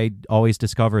 I always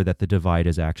discover that the divide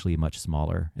is actually much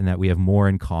smaller and that we have more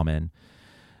in common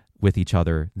with each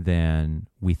other than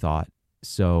we thought.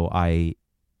 So I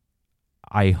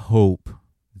hope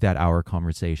that our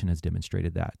conversation has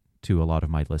demonstrated that to a lot of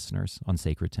my listeners on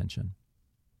Sacred Tension.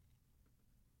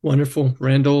 Wonderful.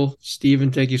 Randall,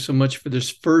 Stephen, thank you so much for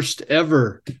this first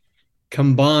ever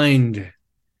combined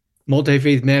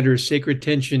Multi-Faith Matters, Sacred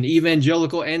Tension,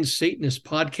 Evangelical and Satanist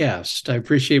podcast. I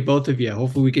appreciate both of you.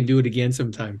 Hopefully we can do it again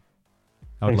sometime.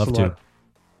 I would Thanks love a to. lot.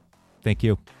 Thank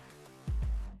you.